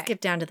 let's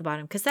skip down to the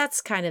bottom, because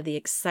that's kind of the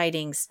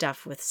exciting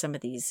stuff with some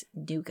of these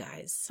new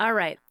guys. All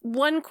right.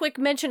 One quick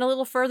mention a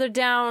little further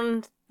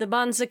down the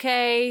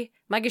Banzuke,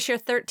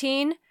 Maegashira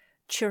 13.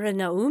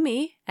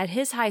 Churanaumi at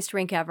his highest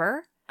rank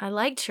ever. I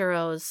like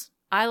Churros.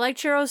 I like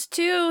Churros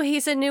too.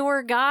 He's a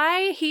newer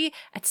guy. I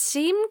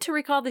seem to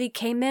recall that he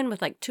came in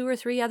with like 2 or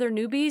 3 other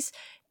newbies,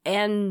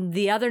 and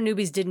the other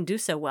newbies didn't do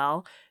so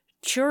well.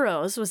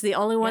 Churros was the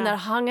only one that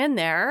hung in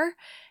there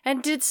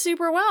and did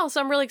super well. So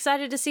I'm really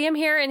excited to see him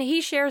here, and he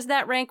shares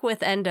that rank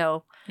with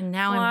Endo. And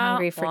now I'm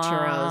hungry for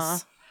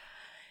churros.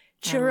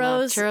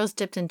 Churros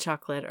dipped in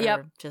chocolate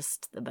are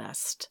just the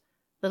best.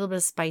 A little bit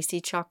of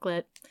spicy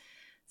chocolate.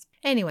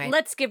 Anyway.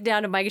 Let's skip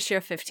down to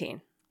Maegashira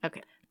 15.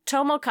 Okay.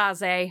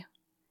 Tomokaze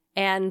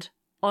and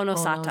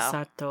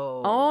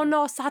Onosato.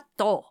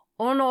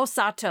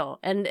 Onosato.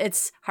 And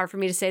it's hard for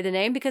me to say the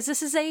name because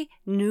this is a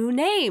new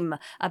name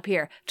up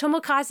here.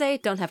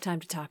 Tomokaze, don't have time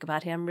to talk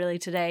about him really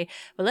today.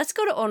 But let's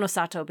go to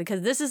Onosato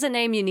because this is a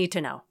name you need to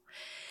know.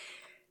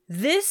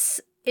 This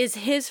is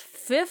his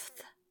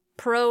 5th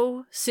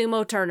pro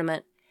sumo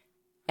tournament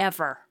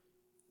ever.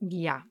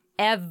 Yeah.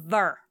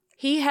 Ever.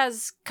 He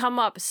has come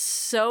up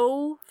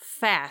so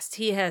fast.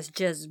 He has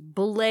just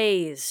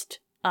blazed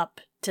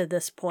up to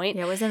this point.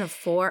 Yeah, wasn't a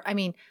 4? I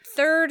mean,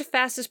 3rd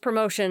fastest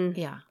promotion.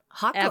 Yeah.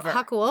 Ever.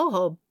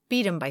 Hakuoho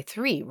beat him by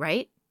 3,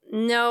 right?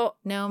 No.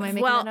 No, am I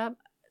making that up?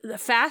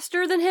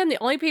 Faster than him,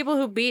 the only people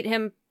who beat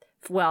him,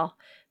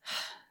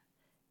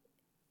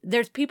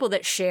 there's people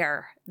that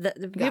share.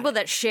 The people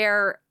that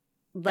share,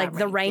 like,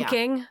 the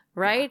ranking,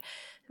 right?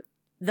 Yeah.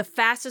 The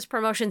fastest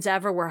promotions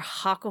ever were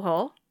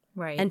Hakuho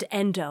and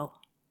Endo.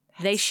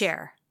 They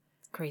share.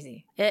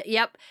 Crazy.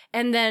 Yep.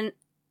 And then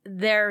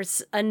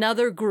there's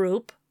another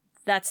group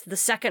that's the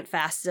 2nd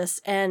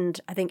fastest.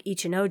 And I think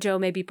Ichinojo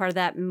may be part of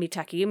that.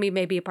 Mitakayumi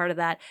may be a part of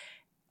that.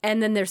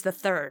 And then there's the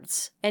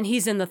 3rds. And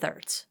he's in the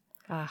 3rds.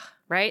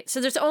 Right?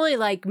 So there's only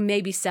like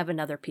maybe 7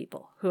 other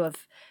people who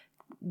have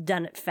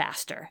done it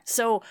faster.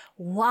 So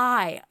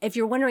why? If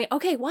you're wondering,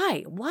 okay,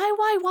 why?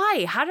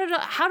 How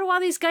do all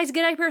these guys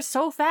get up here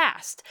so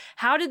fast?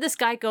 How did this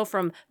guy go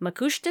from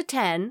Makushita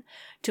 10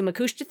 to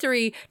Makushita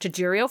 3 to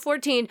Juryo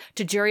 14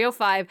 to Juryo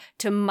 5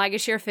 to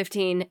Maegashira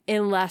 15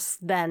 in less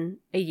than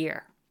a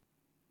year?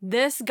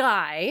 This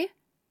guy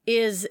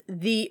is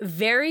the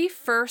very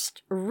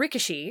first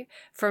Rikishi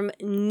from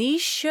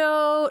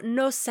Nisho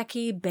no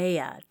Seki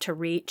Beya to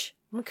reach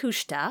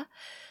Makushita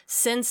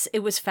since it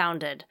was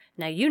founded.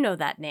 Now, you know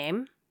that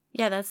name.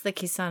 Yeah, that's the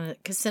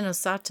Kiseno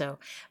Sato.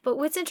 But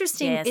what's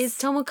interesting is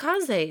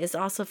Tomokaze is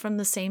also from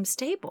the same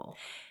stable.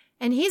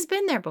 And he's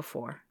been there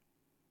before.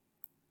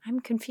 I'm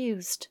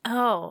confused.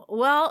 Oh,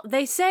 well,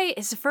 they say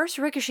it's the first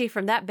Rikishi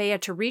from that Beya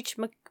to reach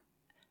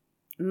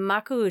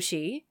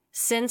Makuuchi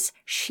since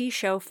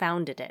Shisho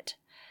founded it.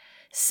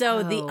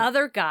 So the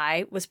other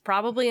guy was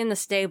probably in the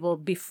stable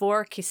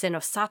before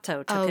Kiseno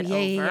Sato took it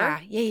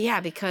over.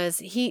 Yeah, because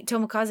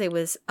Tomokaze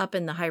was up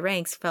in the high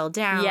ranks, fell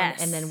down,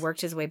 and then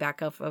worked his way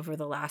back up over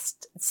the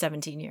last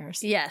 17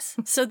 years. Yes.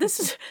 So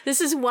this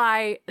is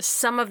why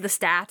some of the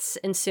stats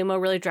in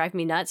sumo really drive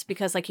me nuts,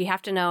 because like you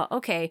have to know,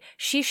 okay,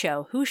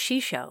 Shisho, who's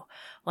Shisho?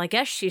 Well, I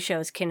guess Shisho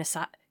is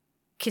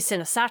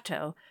Kiseno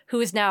Sato,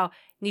 who is now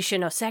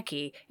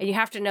Nishinoseki, and you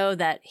have to know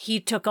that he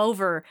took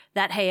over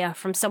that heya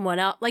from someone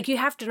else. Like, you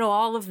have to know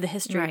all of the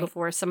history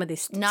before some of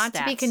these Not stats.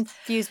 to be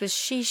confused with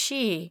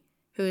Shishi,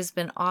 who's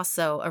been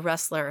also a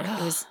wrestler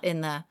who's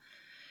in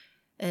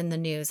the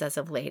news as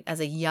of late as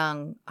a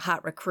young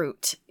hot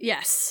recruit.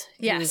 Yes.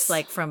 Who's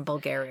like from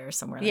Bulgaria or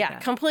somewhere like that. Yeah,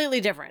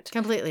 completely different.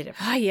 Completely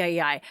different.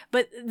 Ay.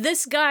 But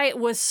this guy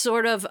was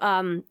sort of,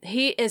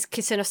 he is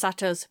Kiseno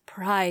Sato's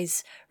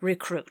prize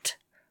recruit.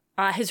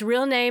 His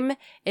real name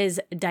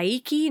is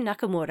Daiki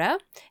Nakamura,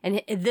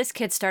 and this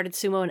kid started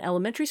sumo in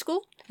elementary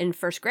school in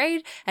first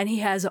grade, and he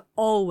has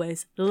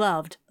always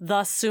loved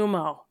the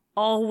sumo.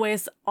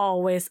 Always,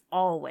 always,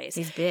 always.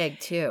 He's big,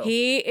 too.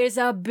 He is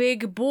a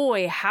big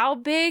boy. How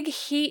big?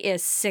 He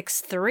is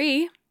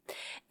 6'3",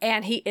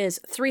 and he is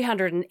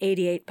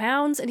 388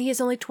 pounds, and he is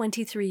only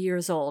 23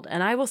 years old.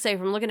 And I will say,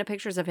 from looking at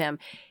pictures of him,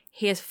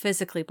 he is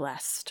physically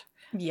blessed.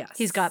 Yes.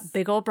 He's got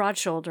big old broad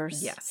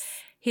shoulders. Yes.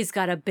 He's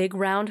got a big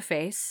round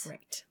face.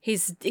 Right.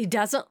 He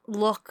doesn't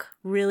look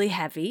really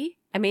heavy.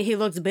 I mean, he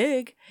looks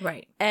big.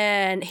 Right.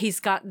 And he's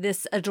got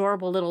this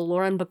adorable little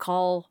Lauren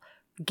Bacall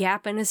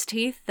gap in his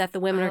teeth that the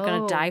women are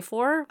going to die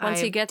for once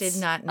he gets did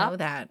not know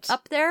that.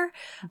 Up there.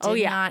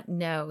 Did not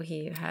know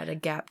he had a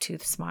gap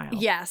tooth smile.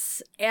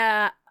 Yes.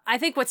 I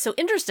think what's so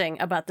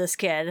interesting about this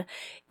kid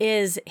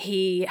is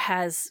he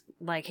has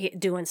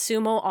doing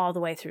sumo all the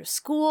way through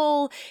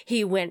school.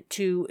 He went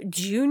to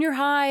junior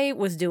high,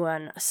 was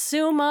doing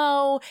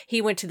sumo.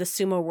 He went to the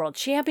Sumo World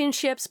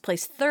Championships,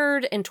 placed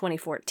third in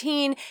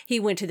 2014. He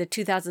went to the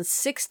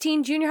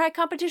 2016 junior high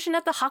competition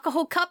at the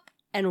Hakuho Cup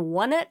and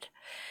won it.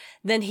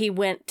 Then he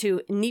went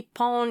to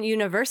Nippon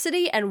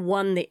University and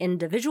won the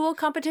individual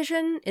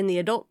competition in the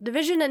adult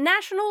division at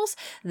nationals.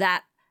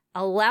 That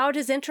allowed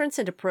his entrance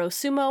into pro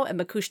sumo at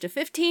Makushita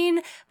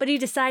 15, but he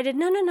decided,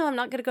 no, I'm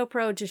not going to go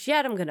pro just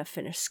yet. I'm going to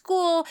finish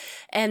school.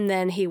 And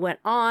then he went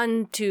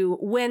on to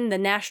win the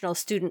National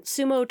Student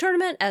Sumo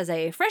Tournament as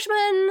a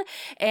freshman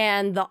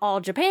and the All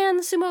Japan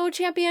Sumo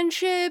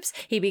Championships.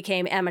 He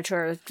became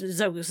amateur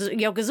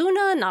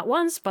Yokozuna, not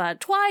once,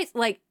 but twice.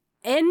 Like,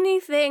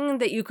 anything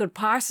that you could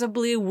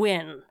possibly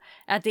win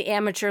at the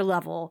amateur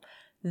level,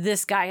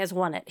 this guy has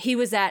won it. He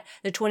was at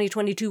the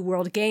 2022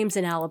 World Games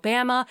in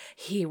Alabama.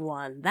 He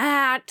won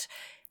that.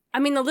 I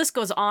mean, the list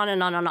goes on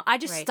and on and on. I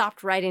just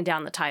stopped writing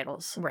down the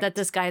titles that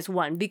this guy's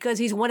won because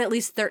he's won at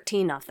least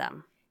 13 of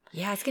them.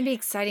 Yeah, it's going to be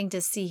exciting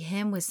to see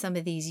him with some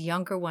of these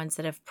younger ones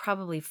that have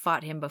probably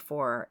fought him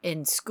before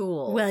in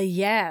school. Well,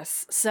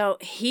 yes. So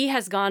he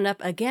has gone up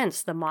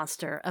against the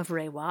monster of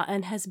Reiwa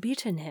and has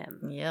beaten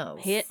him. Yes.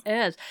 It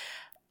is.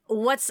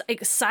 What's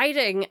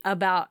exciting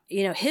about,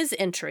 his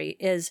entry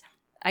is,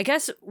 I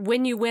guess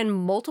when you win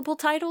multiple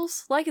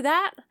titles like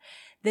that,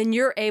 then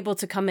you're able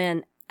to come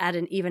in at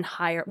an even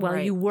higher,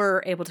 you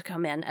were able to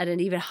come in at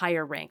an even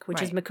higher rank,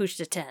 which is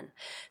Makushita 10.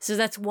 So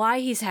that's why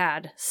he's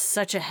had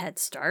such a head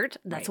start.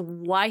 That's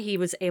why he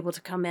was able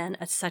to come in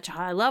at such a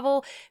high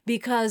level,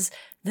 because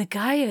the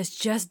guy is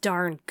just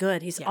darn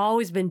good. He's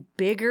always been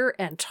bigger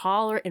and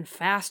taller and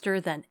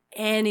faster than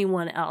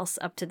anyone else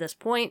up to this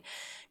point.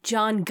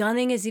 John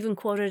Gunning is even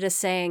quoted as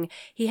saying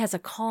he has a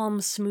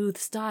calm, smooth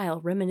style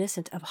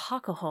reminiscent of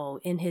Hakuho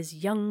in his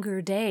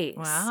younger days.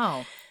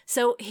 Wow.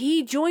 So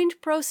he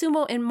joined Pro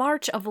Sumo in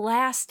March of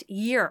last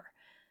year.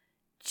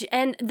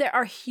 And there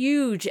are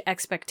huge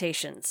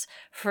expectations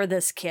for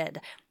this kid.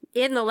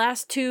 In the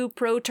last two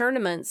pro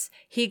tournaments,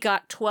 he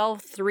got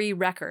 12-3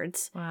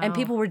 records, and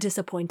people were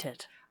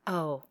disappointed.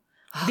 Oh.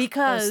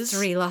 Because those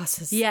 3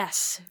 losses.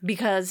 Yes,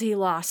 because he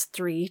lost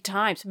 3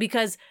 times.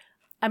 Because,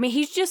 I mean,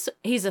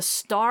 he's a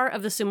star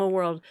of the sumo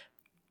world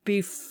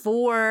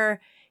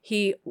before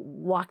he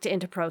walked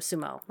into pro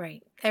sumo.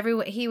 Right.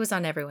 He was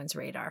on everyone's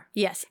radar.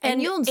 Yes.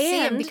 And you'll see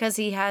him because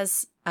he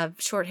has a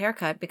short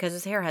haircut because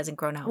his hair hasn't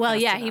grown out. Well,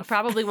 fast yeah, enough. he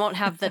probably won't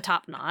have the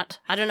top knot.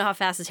 I don't know how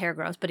fast his hair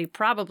grows, but he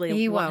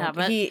probably won't have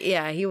it.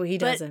 He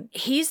doesn't.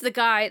 He's the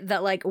guy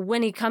that, like,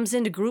 when he comes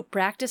into group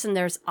practice and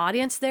there's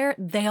audience there,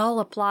 they all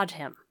applaud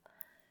him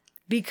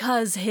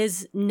because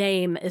his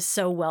name is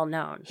so well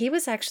known. He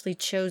was actually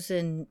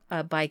chosen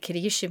by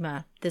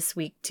Kirishima this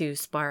week to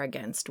spar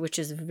against, which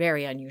is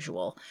very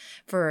unusual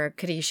for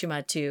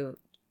Kirishima to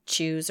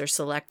choose or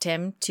select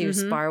him to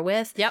spar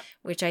with. Yep.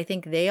 Which I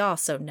think they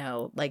also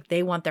know. Like,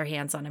 they want their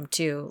hands on him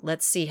too.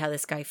 Let's see how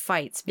this guy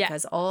fights,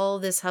 because all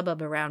this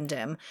hubbub around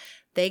him,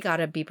 they got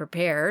to be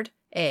prepared,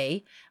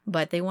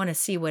 but they want to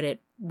see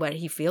what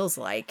he feels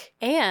like.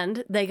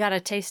 And they got a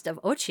taste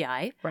of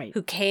Ochiai,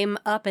 who came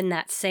up in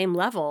that same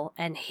level,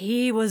 and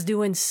he was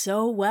doing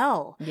so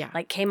well. Yeah.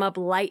 Like, came up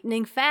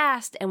lightning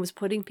fast and was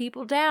putting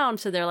people down.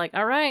 So they're like,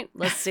 all right,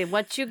 let's see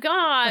what you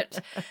got.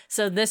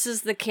 So this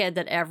is the kid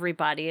that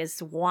everybody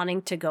is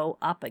wanting to go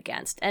up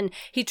against. And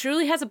he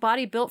truly has a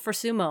body built for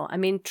sumo. I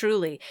mean,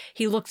 truly.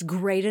 He looks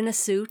great in a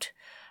suit.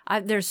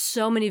 There's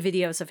so many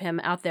videos of him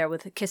out there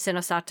with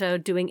Kiseno Sato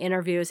doing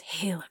interviews.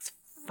 He looks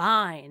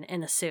fine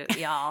in a suit,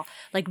 y'all.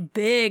 Like,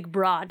 big,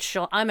 broad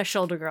shoulder. I'm a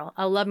shoulder girl.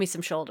 I love me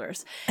some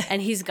shoulders.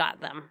 And he's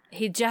got them.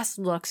 He just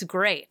looks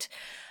great.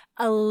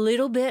 A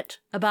little bit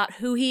about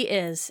who he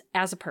is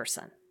as a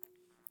person.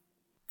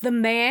 The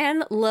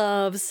man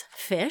loves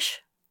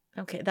fish.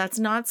 Okay, that's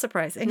not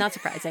surprising. Not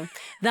surprising.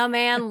 The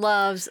man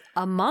loves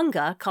a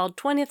manga called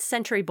 20th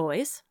Century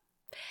Boys.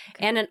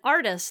 And an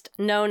artist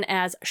known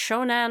as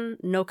Shonan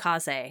no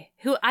Kaze,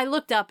 who I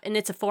looked up, and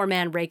it's a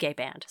 4-man reggae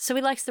band. So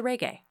he likes the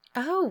reggae.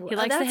 Oh, He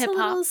likes the that's hip-hop.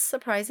 a little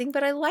surprising,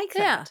 but I like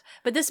Yeah. that.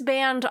 But this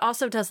band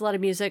also does a lot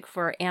of music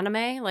for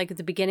anime, like at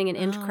the beginning and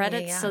end Oh,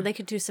 credits. yeah. So they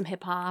could do some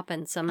hip hop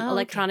and some Oh, okay.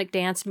 electronic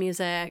dance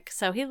music.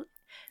 So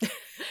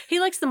he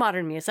likes the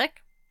modern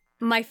music.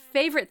 My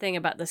favorite thing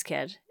about this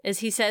kid is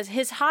he says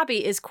his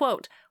hobby is,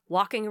 quote,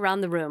 walking around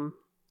the room.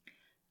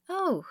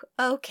 Oh,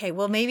 okay.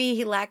 Well, maybe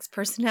he lacks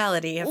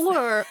personality.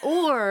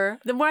 Or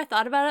the more I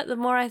thought about it, the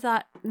more I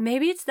thought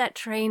maybe it's that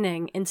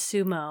training in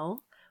sumo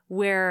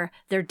where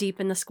they're deep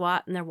in the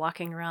squat and they're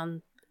walking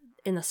around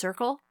in the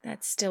circle.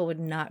 That still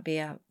would not be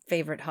a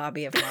favorite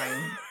hobby of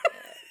mine.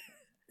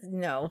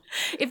 No.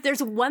 If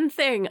there's one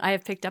thing I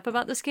have picked up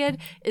about this kid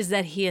is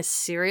that he is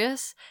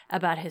serious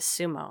about his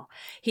sumo.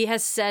 He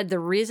has said the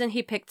reason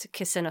he picked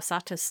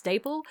Kisenosato's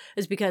staple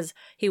is because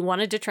he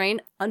wanted to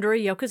train under a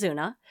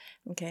yokozuna.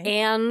 Okay.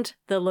 And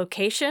the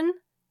location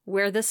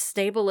where this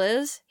stable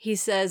is, he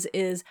says,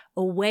 is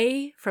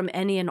away from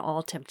any and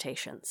all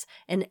temptations.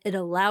 And it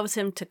allows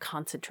him to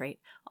concentrate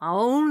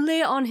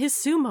only on his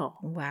sumo.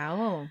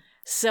 Wow.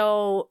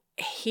 So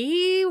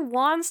he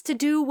wants to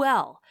do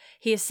well.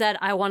 He has said,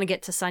 I want to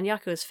get to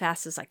Sanyaku as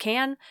fast as I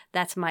can.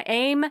 That's my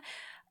aim.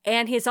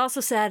 And he has also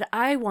said,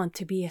 I want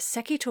to be a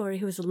sekitori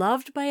who is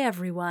loved by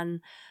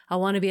everyone. I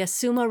want to be a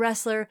sumo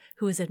wrestler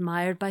who is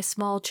admired by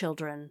small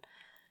children.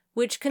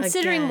 Which,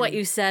 considering Again, what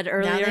you said Now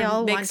earlier, they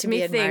all want makes to me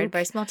be admired think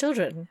by small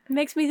children.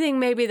 makes me think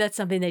maybe that's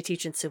something they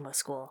teach in sumo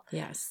school.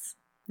 Yes.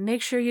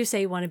 Make sure you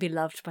say you want to be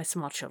loved by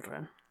small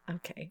children.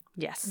 Okay.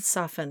 It Yes.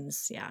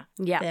 softens, the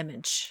Yeah.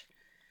 image.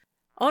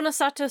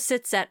 Onosato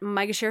sits at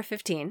Maegashira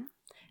 15.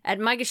 At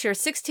Maegashira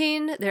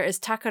 16, there is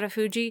Takara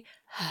Fuji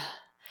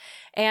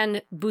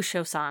and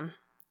Busho-san.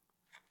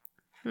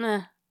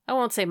 Nah, I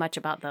won't say much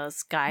about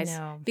those guys.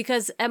 No.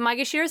 Because at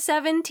Maegashira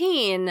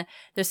 17,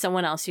 there's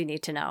someone else you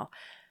need to know.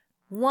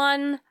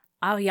 One,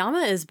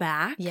 Aoyama is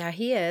back. Yeah,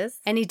 he is.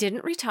 And he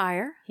didn't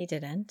retire. He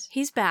didn't.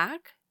 He's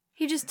back.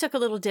 He just took a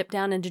little dip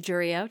down into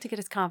Juryo to get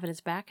his confidence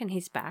back, and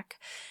he's back.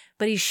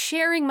 But he's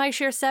sharing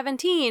Maegashira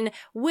 17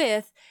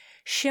 with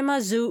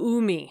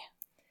Shimazu-umi.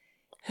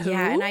 Yeah, Who?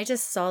 and I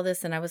just saw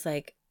this and I was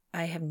like,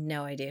 I have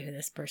no idea who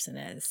this person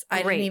is. I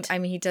didn't Great. even, I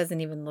mean, he doesn't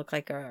even look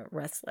like a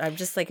wrestler. I'm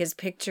just like, his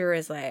picture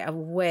is like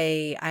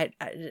away.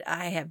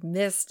 I have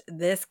missed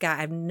this guy.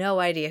 I have no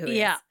idea who he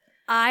Yeah, is.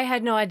 I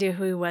had no idea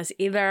who he was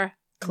either.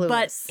 Clueless.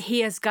 But he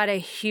has got a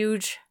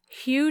huge,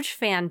 huge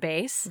fan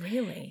base.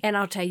 Really? And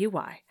I'll tell you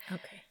why.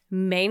 Okay.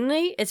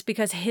 Mainly, it's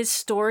because his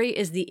story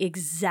is the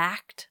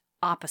exact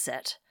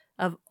opposite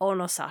of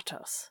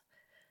Onosato's.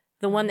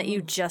 The one that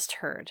you just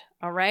heard,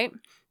 all right?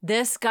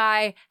 This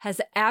guy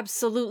has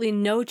absolutely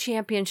no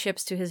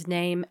championships to his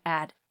name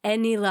at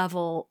any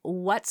level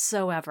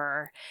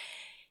whatsoever.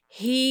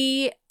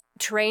 He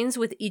trains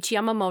with Ichi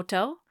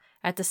Yamamoto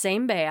at the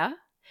same Bea,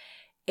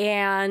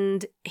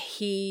 and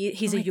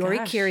he's Oh a my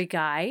Yorikiri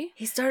guy.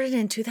 He started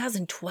in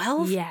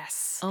 2012?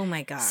 Yes. Oh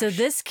my gosh. So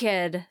this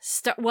kid,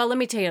 well, let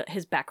me tell you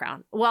his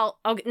background. Well,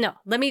 okay, no,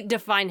 let me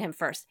define him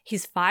first.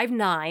 He's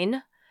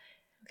 5'9".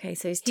 Okay,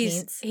 so he's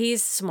teens.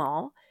 He's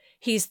small.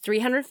 He's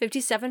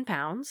 357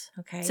 pounds.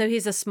 Okay. So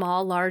he's a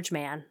small, large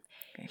man.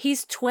 Okay.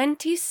 He's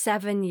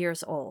 27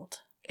 years old,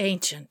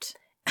 Ancient.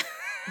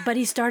 but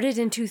he started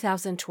in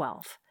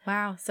 2012.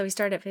 Wow. So he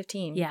started at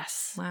 15.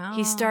 Yes. Wow.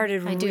 He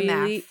started I do really,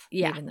 math,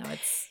 yeah. even though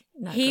it's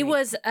not He great.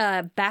 was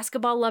a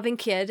basketball-loving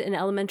kid in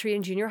elementary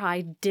and junior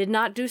high, did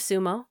not do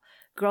sumo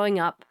growing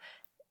up.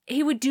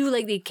 He would do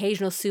like the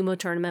occasional sumo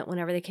tournament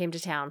whenever they came to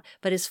town,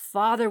 but his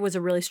father was a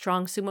really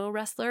strong sumo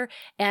wrestler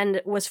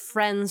and was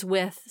friends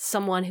with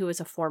someone who was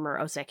a former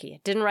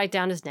Ozeki. Didn't write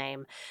down his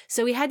name.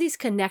 So he had these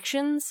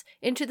connections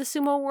into the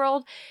sumo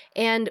world,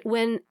 and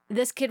when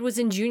this kid was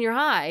in junior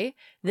high,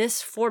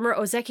 this former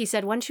Ozeki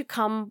said, why don't you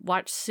come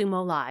watch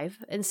sumo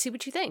live and see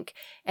what you think?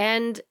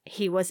 And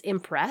he was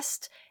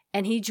impressed,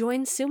 and he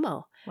joined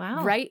sumo.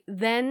 Wow. Right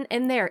then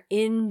and there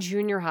in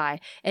junior high.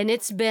 And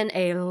it's been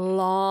a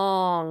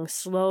long,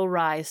 slow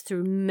rise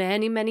through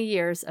many, many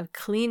years of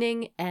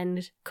cleaning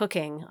and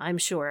cooking, I'm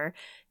sure,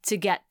 to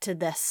get to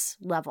this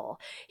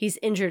level. He's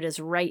injured his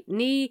right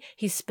knee.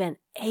 He's spent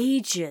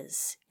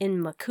ages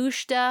in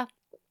Makushita.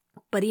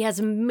 But he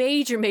has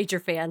major, major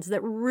fans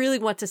that really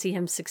want to see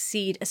him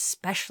succeed,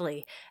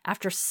 especially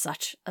after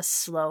such a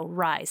slow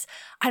rise.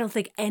 I don't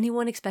think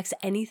anyone expects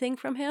anything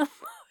from him.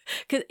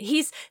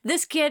 Because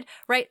this kid,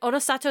 right?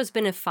 Onosato has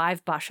been in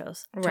 5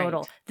 bashos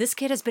total. Right. This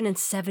kid has been in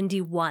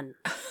 71.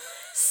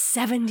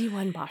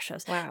 71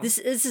 bashos. Wow. This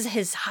is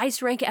his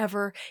highest rank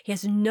ever. He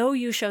has no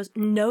yushos,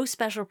 no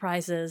special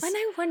prizes. And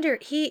I wonder,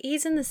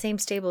 he's in the same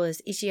stable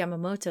as Ichi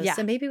Yamamoto. Yeah.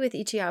 So maybe with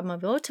Ichi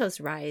Yamamoto's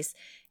rise,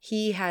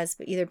 he has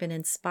either been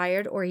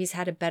inspired or he's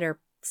had a better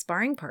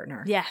sparring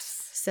partner.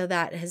 Yes. So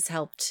that has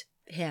helped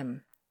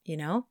him,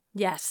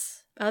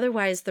 Yes.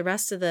 Otherwise, the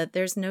rest of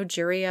there's no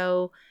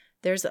Juryo,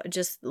 there's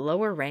just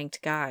lower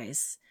ranked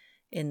guys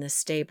in the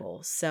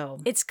stable. So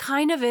it's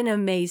kind of an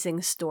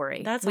amazing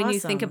story. That's when awesome. you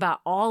think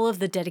about all of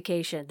the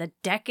dedication, the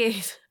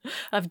decades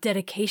of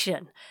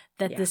dedication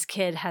that this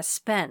kid has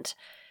spent,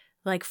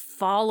 like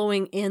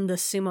following in the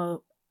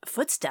sumo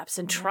footsteps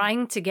and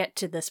trying to get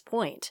to this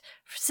point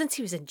since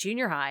he was in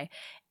junior high.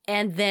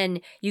 And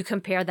then you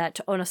compare that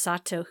to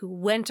Onosato, who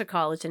went to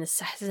college and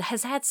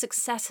has had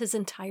success his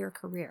entire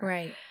career.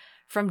 Right.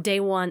 From day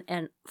one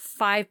and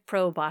 5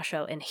 pro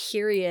basho, and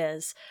here he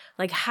is.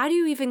 Like, how do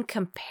you even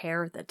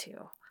compare the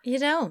two? You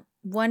don't.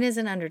 One is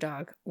an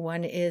underdog.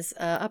 One is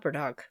a upper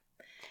dog.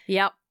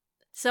 Yep.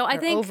 So I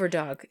think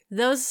overdog.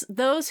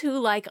 Those who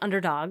like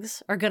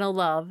underdogs are gonna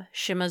love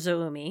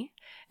Shimazu-umi,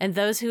 and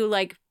those who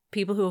like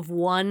people who have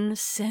won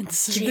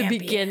since the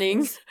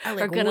beginning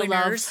are gonna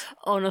love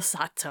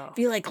Onosato. If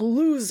you like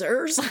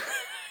losers,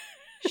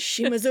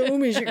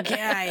 Shimazu-umi's your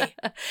guy.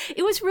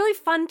 It was really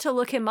fun to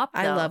look him up,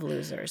 though. I love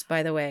losers,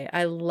 by the way.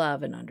 I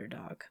love an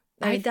underdog.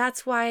 I mean,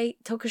 that's why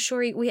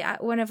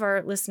Tokushori, one of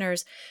our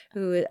listeners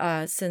who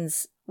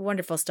sends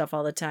wonderful stuff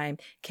all the time,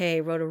 Kay,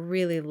 wrote a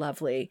really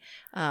lovely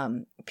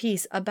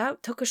piece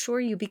about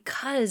Tokushoryu,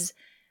 because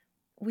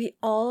we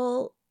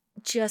all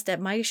just at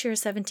My Share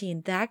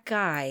 17, that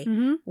guy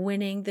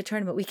winning the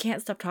tournament, we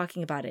can't stop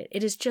talking about it.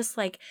 It is just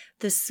like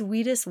the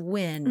sweetest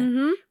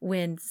win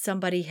when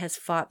somebody has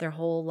fought their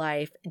whole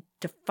life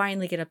to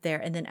finally get up there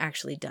and then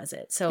actually does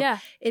it. So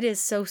it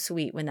is so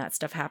sweet when that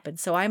stuff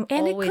happens. So I'm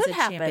always a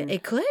champion.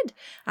 It could.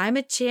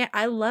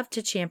 I love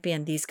to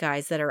champion these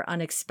guys that are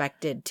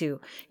unexpected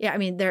too. Yeah, I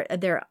mean they're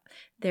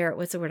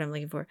what's the word I'm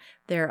looking for?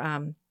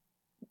 They're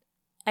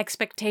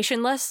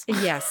expectationless.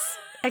 Yes,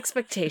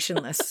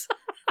 expectationless.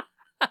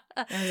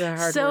 That's a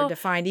hard word to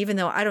find, even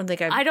though I don't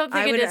think I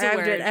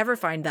would ever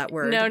find that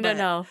word.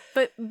 No.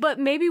 But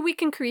maybe we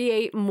can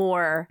create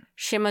more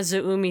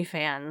Shimazu-umi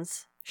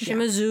fans.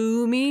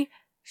 Shimazu-umi?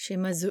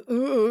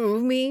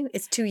 Shimazu-umi.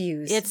 It's 2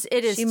 U's.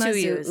 It is 2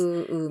 U's.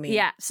 Shimazu-umi.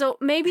 Yeah. So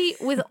maybe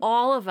with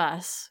all of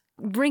us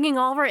bringing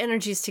all of our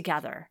energies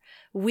together,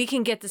 we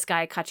can get this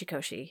guy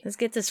Kachikoshi. Let's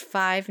get this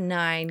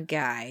 5'9"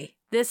 guy.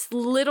 This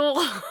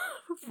little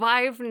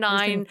 5'9".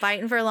 He's been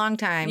fighting for a long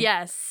time.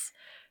 Yes.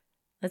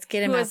 Let's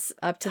get him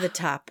up to the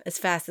top as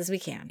fast as we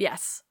can.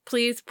 Yes.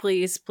 Please,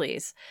 please,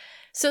 please.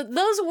 So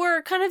those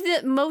were kind of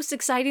the most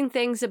exciting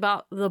things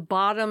about the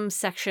bottom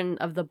section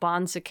of the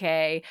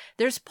Banzuke.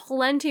 There's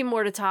plenty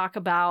more to talk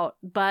about,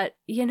 but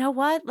you know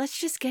what? Let's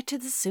just get to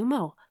the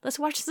sumo. Let's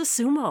watch the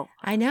sumo.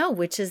 I know,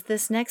 which is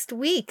this next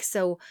week.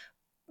 So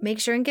make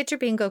sure and get your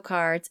bingo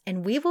cards,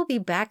 and we will be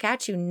back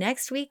at you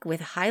next week with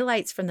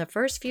highlights from the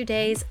first few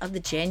days of the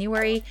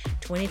January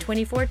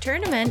 2024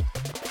 tournament.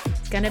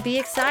 It's going to be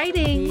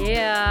exciting.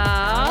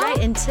 Yeah. All right.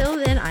 Until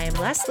then, I am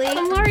Leslie.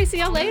 I'm Laurie. See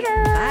y'all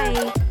later.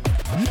 Bye.